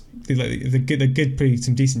drones, they're good, pretty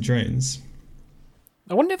some decent drones.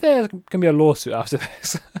 I wonder if there's going to be a lawsuit after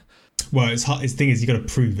this. Well, it's hard. The thing is, you got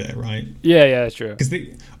to prove it, right? Yeah, true. Because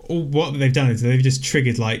what they've done is they've just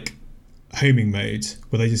triggered like homing mode,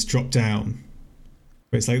 where they just drop down.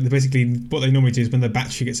 Where it's like basically what they normally do is when the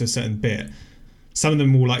battery gets to a certain bit, some of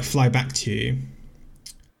them will like fly back to you,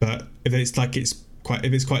 but if it's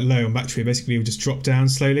quite low on battery, basically it will just drop down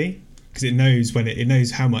slowly. Because it knows it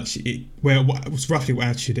knows how much roughly what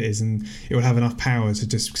altitude it is, and it will have enough power to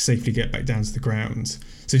just safely get back down to the ground.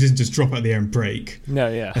 So it doesn't just drop out of the air and break. No,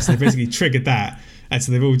 yeah. And so they basically triggered that, and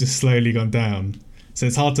so they've all just slowly gone down. So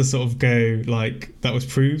it's hard to sort of go like that was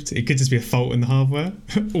proved. It could just be a fault in the hardware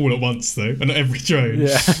all at once though, and not every drone.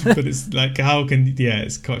 Yeah. But it's like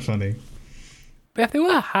it's quite funny. But if they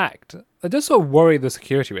were hacked, it does sort of worry the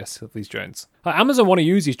security risks of these drones. Like Amazon want to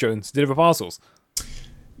use these drones to deliver parcels.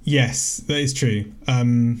 Yes, that is true.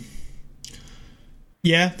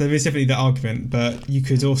 Yeah, there is definitely that argument, but you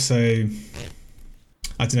could also,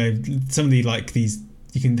 I don't know, some of these,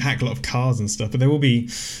 you can hack a lot of cars and stuff, but there will be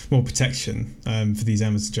more protection for these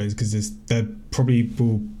Amazon drones because that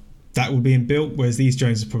will be inbuilt, whereas these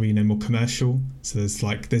drones are probably more commercial. So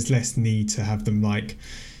there's less need to have them like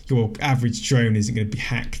your average drone isn't going to be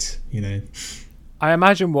hacked, I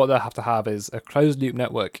imagine what they'll have to have is a closed loop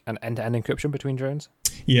network and end-to-end encryption between drones.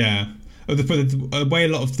 Yeah, the way a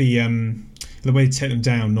lot of the way to take them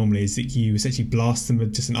down normally is that you essentially blast them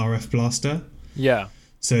with just an RF blaster. Yeah.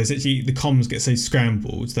 So essentially the comms get so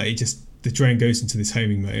scrambled that the drone goes into this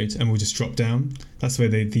homing mode and will just drop down. That's where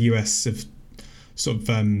the US have sort of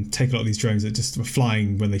taken a lot of these drones that just were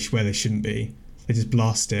flying where they shouldn't be. They just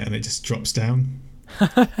blast it and it just drops down.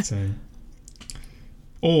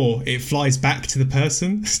 Or it flies back to the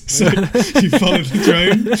person, so you follow the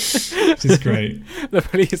drone, which is great. The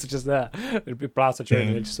police are just there. It'd be blast a drone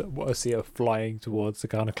and you just want to see her flying towards the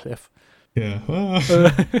kind of cliff. Yeah.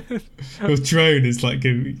 Your drone is like,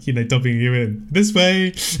 dubbing you in. This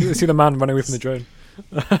way. You see the man running away from the drone.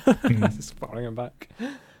 Just following him back.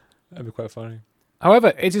 That'd be quite funny.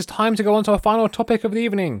 However, it is time to go on to our final topic of the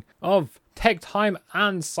evening of tech time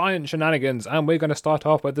and science shenanigans. And we're going to start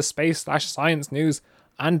off with the space/science news.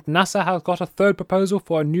 And NASA has got a third proposal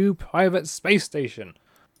for a new private space station.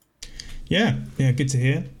 Yeah, good to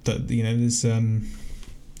hear that. There's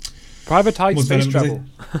privatized space travel.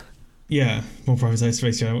 Yeah, more privatized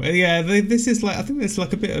space travel. Yeah, this is like I think there's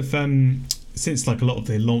like a bit of since like a lot of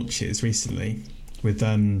the launches recently with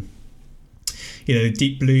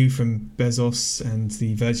Deep Blue from Bezos and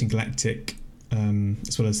the Virgin Galactic,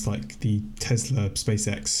 as well as like the Tesla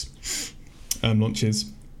SpaceX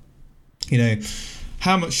launches.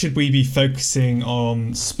 How much should we be focusing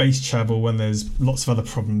on space travel when there's lots of other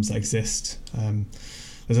problems that exist?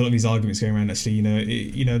 There's a lot of these arguments going around. Actually,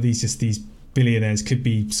 these billionaires could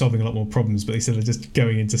be solving a lot more problems, but they said they're just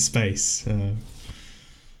going into space.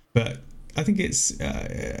 But I think it's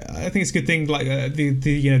a good thing. Like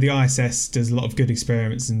the ISS does a lot of good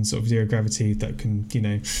experiments in sort of zero gravity that can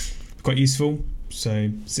be quite useful. So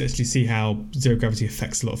to actually see how zero gravity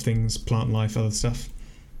affects a lot of things, plant life, other stuff.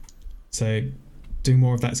 So doing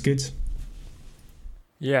more of that's good.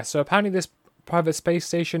 Yeah, so apparently this private space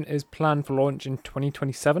station is planned for launch in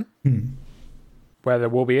 2027, where there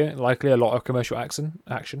will be likely a lot of commercial action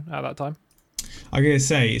at that time. I'm going to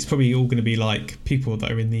say it's probably all going to be like people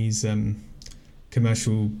that are in these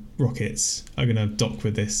commercial rockets are going to dock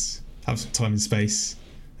with this, have some time in space,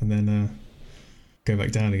 and then go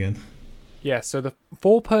back down again. Yeah, so the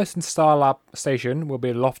 4-person Starlab station will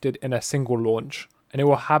be lofted in a single launch, and it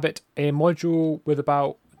will habit a module with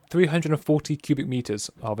about 340 cubic meters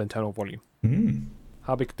of internal volume.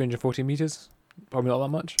 How big? 340 meters? Probably not that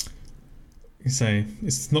much. So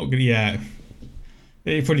it's not good. Yeah,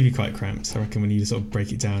 it'd probably be quite cramped, I reckon, when you sort of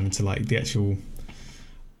break it down into like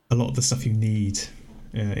a lot of the stuff you need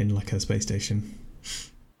in like a space station.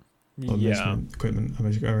 Measurement equipment.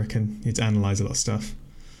 I reckon you need to analyze a lot of stuff.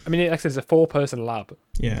 I mean, like I said, it's a 4-person lab.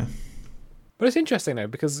 Yeah. But it's interesting though,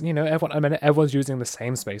 because everyone's using the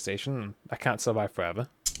same space station. That can't survive forever.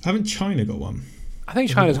 Haven't China got one? I think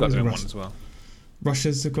China's got their own one as well.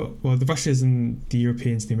 Russia's have got the Russians and the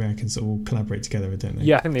Europeans and the Americans all collaborate together, don't they?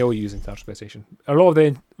 Yeah, I think they all use International Space Station. A lot of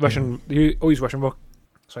the they all use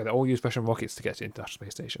Russian rockets to get to the International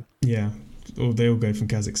Space Station. Yeah, or they all go from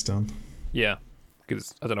Kazakhstan. Yeah,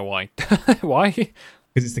 because I don't know why. Why?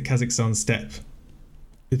 Because it's the Kazakhstan steppe.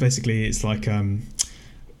 It's like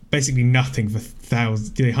basically nothing for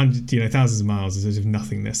thousands, thousands of miles. There's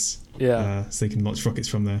nothingness. Yeah. So they can launch rockets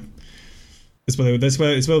from there. That's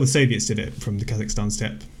where the Soviets did it from the Kazakhstan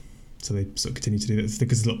steppe. So they sort of continue to do that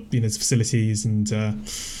because there's facilities and. I'm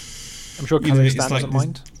sure Kazakhstan doesn't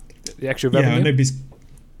mind the extra revenue.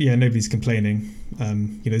 Yeah, nobody's complaining.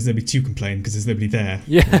 There's nobody to complain because there's nobody there.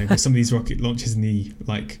 Yeah. But some of these rocket launches in the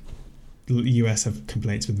US have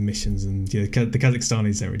complaints with missions, and the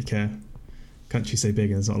Kazakhstanis don't really care. Country's so big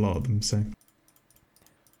and there's not a lot of them. So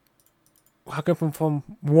how come from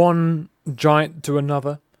one giant to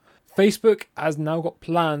another? Facebook has now got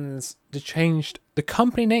plans to change the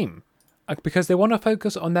company name because they want to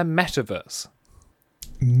focus on their metaverse.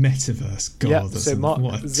 Metaverse, God, yeah, so Mark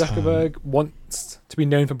Zuckerberg wants to be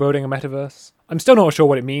known for building a metaverse. I'm still not sure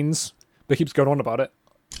what it means, but he keeps going on about it.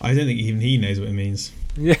 I don't think even he knows what it means.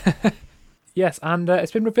 Yeah. Yes, and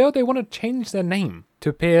it's been revealed they want to change their name to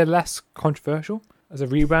appear less controversial as a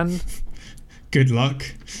rebrand. Good luck.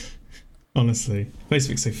 Honestly,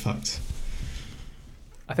 Facebook's so fucked.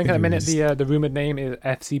 I think at the minute the rumoured name is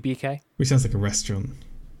FCBK. Which sounds like a restaurant.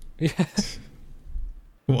 Yeah.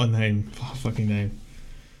 What a name. What a fucking name.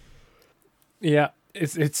 Yeah,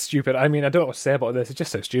 it's stupid. I mean, I don't know what to say about this. It's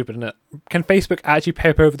just so stupid, isn't it? Can Facebook actually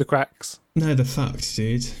paper over the cracks? No, they're fucked,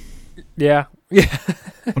 dude. Yeah. Yeah.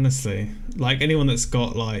 Honestly. Like, anyone that's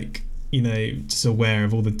got, just aware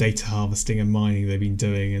of all the data harvesting and mining they've been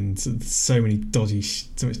doing and so much dodgy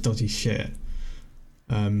shit.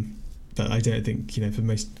 That I don't think, for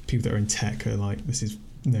most people that are in tech are like, this is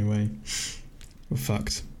no way. We're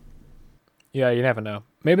fucked. Yeah, you never know.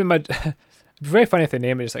 Maybe it'd be very funny if they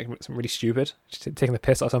name it just like something really stupid, just taking the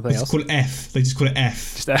piss out of something else. Call it F. They just call it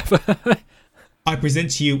F. Just F. I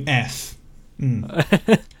present to you F.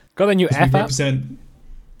 Got the new F app? Represent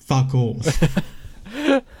fuck all.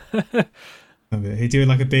 He'd do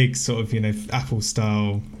like a big sort of, Apple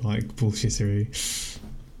style, bullshittery.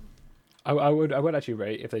 I would actually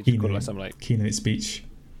rate if they just call it something like keynote speech.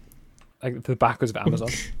 Like the backers of Amazon.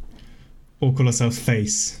 Or call ourselves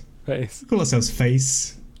Face. Face. Call ourselves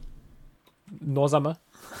Face. Nozama.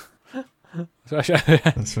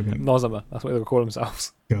 That's fucking Nozama. That's what they would call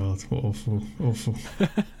themselves. God, what awful.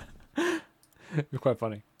 It'd be quite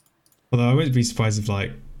funny. Although I wouldn't be surprised if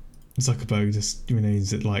Zuckerberg just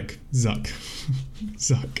renames it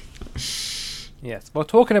Zuck. Yes. Well,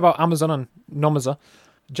 talking about Amazon and Nomaza,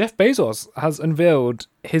 Jeff Bezos has unveiled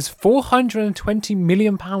his £420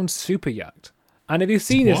 million super yacht. And if you've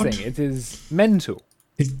seen this thing, it is mental.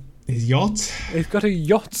 His yacht? It's got a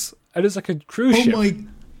yacht. It is like a cruise ship. Oh my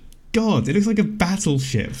God, it looks like a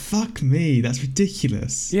battleship. Fuck me, that's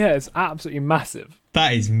ridiculous. Yeah, it's absolutely massive.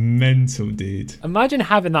 That is mental, dude. Imagine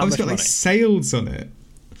having that much money. It's got sails on it.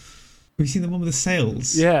 Have you seen the one with the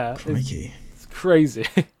sails? Yeah. Crikey. It's crazy.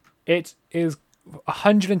 It is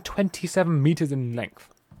 127 meters in length.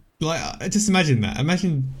 Just imagine that.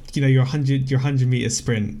 Imagine, your 100 meter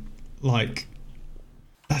sprint.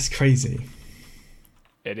 That's crazy.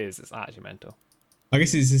 It is. It's actually mental. I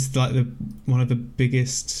guess it's just one of the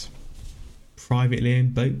biggest privately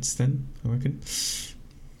owned boats then, I reckon.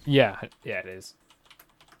 Yeah, it is.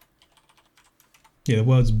 Yeah, the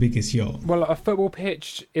world's biggest yacht. Well, a football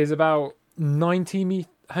pitch is about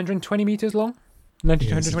 120 meters long. 90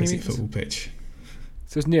 to 120 meters. Football pitch.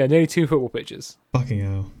 So it's nearly 2 football pitches. Fucking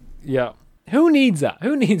hell. Yeah. Who needs that?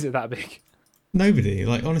 Who needs it that big? Nobody.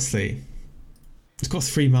 Honestly. It's got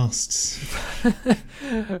 3 masts.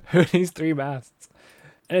 Who needs 3 masts?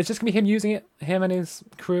 And it's just going to be him using it. Him and his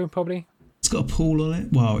crew, probably. It's got a pool on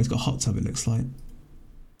it. Wow, it's got a hot tub, it looks like.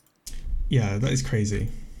 Yeah, that is crazy.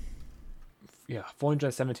 Yeah,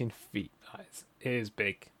 417 feet. It is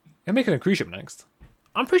big. They're making a cruise ship next.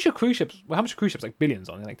 I'm pretty sure cruise ships... Well, how much cruise ships? Like billions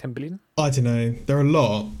on it? Like 10 billion? I don't know. There are a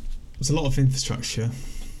lot. There's a lot of infrastructure.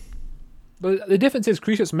 But the difference is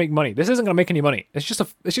cruise ships make money. This isn't going to make any money. It's just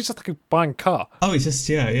like a buying car. Oh, it's just...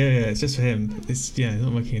 Yeah. It's just for him. He's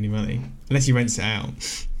not making any money. Unless he rents it out.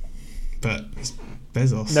 But it's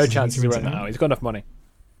Bezos. No chance he's renting it out. He's got enough money.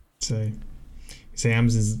 So... You say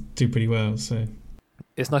Amazon's do pretty well, so...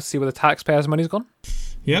 It's nice to see where the taxpayers' money's gone.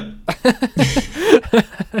 Yep.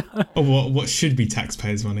 Or what should be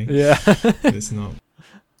taxpayers' money. Yeah. But it's not.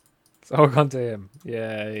 It's all gone to him.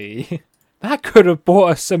 Yay. That could have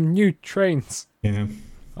bought us some new trains. Yeah.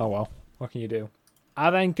 Oh well. What can you do?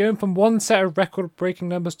 And then going from one set of record-breaking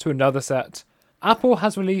numbers to another set, Apple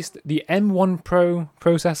has released the M1 Pro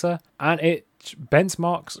processor, and its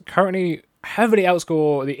benchmarks currently heavily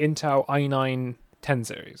outscore the Intel i9 10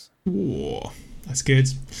 series. Whoa. That's good.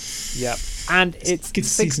 Yep. And its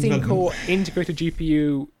 16-core integrated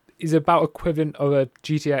GPU is about equivalent of a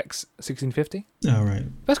GTX 1650. Oh, right.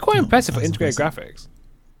 That's quite impressive for integrated graphics.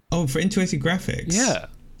 Oh, for integrated graphics? Yeah.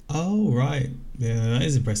 Oh, right. Yeah, that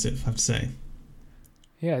is impressive, I have to say.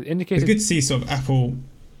 Yeah, it It's indicated. good to see sort of Apple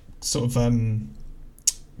sort of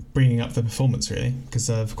bringing up the performance, really, because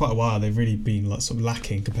for quite a while they've really been like sort of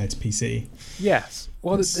lacking compared to PC. Yes.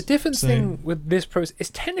 Well, the different So- thing with this process,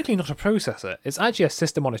 it's technically not a processor. It's actually a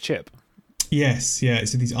system on a chip. Yes, yeah,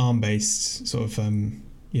 it's these ARM-based sort of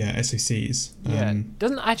SoCs. Yeah. It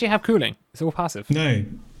doesn't actually have cooling. It's all passive. No,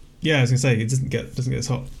 yeah, I was gonna say it doesn't get as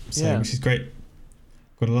hot, so Yeah. which is great.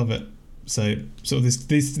 Gotta love it. So sort of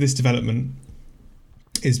this development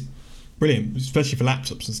is brilliant, especially for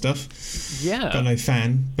laptops and stuff. Yeah. Got no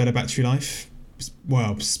fan, better battery life.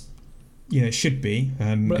 Well, it should be. But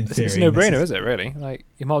In it's theory, a no-brainer, is it? Really? Like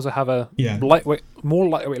you might as well have a more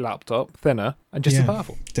lightweight laptop, thinner, and just as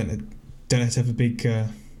powerful. Don't have to have a big.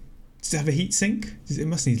 Does it have a heat sink? It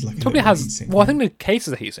must need like a Probably little heat has. sink. Well, I think the case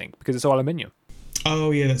is a heatsink because it's all aluminium.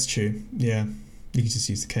 Oh yeah, that's true. Yeah, you can just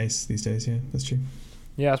use the case these days. Yeah, that's true.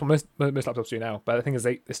 Yeah, that's what most laptops do now. But the thing is,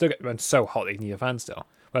 they still get run so hot they need a fan still,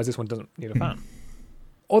 whereas this one doesn't need a fan.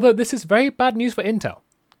 Although this is very bad news for Intel.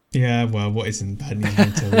 Yeah, well, what isn't bad news for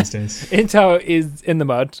Intel these days? Intel is in the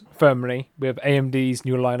mud firmly with AMD's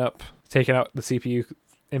new lineup taking out the CPU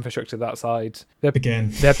infrastructure that side.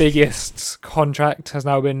 Again. Their biggest contract has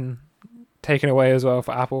now been taken away as well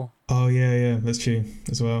for Apple. Oh yeah, that's true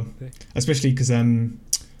as well. Especially because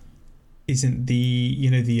isn't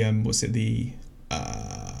the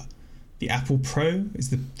Apple Pro is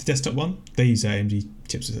the desktop one? They use AMD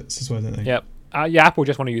chipsets as well, don't they? Yep. Apple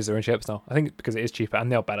just want to use their own chips now. I think because it is cheaper and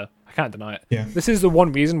they're better. I can't deny it. Yeah. This is the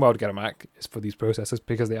one reason why I would get a Mac is for these processors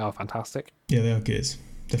because they are fantastic. Yeah, they are good.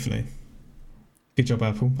 Definitely. Good job,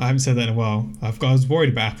 Apple. I haven't said that in a while. I was worried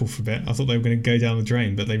about Apple for a bit. I thought they were going to go down the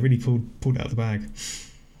drain, but they really pulled it out of the bag.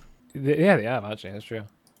 Yeah, they have actually. That's true.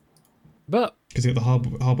 But because they got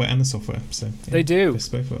the hardware and the software, so yeah, they do.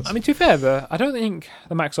 Both worlds. I mean, to be fair, I don't think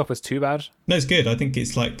the Mac software is too bad. No, it's good. I think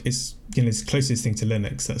it's it's the closest thing to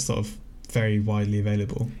Linux that's sort of very widely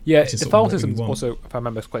available. Yeah, the file system also, if I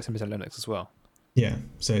remember, is quite similar to Linux as well. Yeah,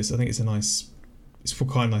 so I think it's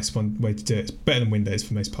quite a nice way to do it. It's better than Windows for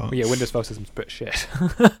the most part. But yeah, Windows file system's a bit shit.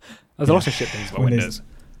 There's a lot of shit things about Windows.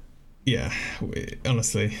 Yeah,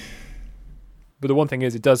 honestly. But the one thing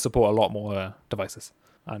is, it does support a lot more devices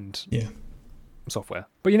and software.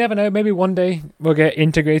 But you never know. Maybe one day we'll get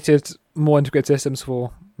more integrated systems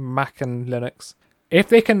for Mac and Linux. If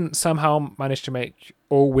they can somehow manage to make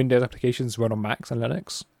all Windows applications run on Macs and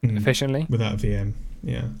Linux efficiently. Without a VM,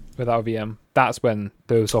 yeah. Without a VM, that's when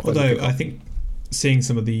those software. Although I think seeing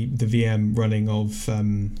some of the VM running of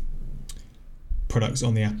products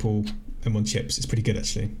on the Apple M1 chips is pretty good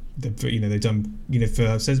actually. They've done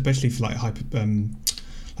especially for like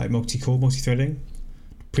multi-core, multi-threading.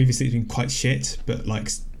 Previously it's been quite shit, but like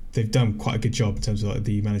they've done quite a good job in terms of like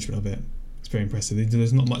the management of it. It's very impressive.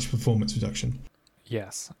 There's not much performance reduction.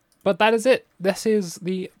 Yes. But that is it. This is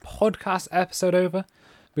the podcast episode over.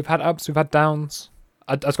 We've had ups, we've had downs.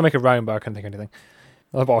 I was going to make a rhyme, but I couldn't think of anything.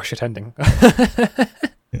 Oh, shit ending.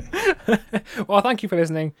 Well, thank you for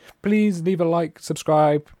listening. Please leave a like,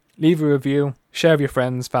 subscribe, leave a review, share with your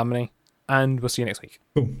friends, family, and we'll see you next week.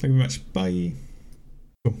 Cool. Thank you very much. Bye.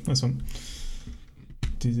 Cool. Nice one.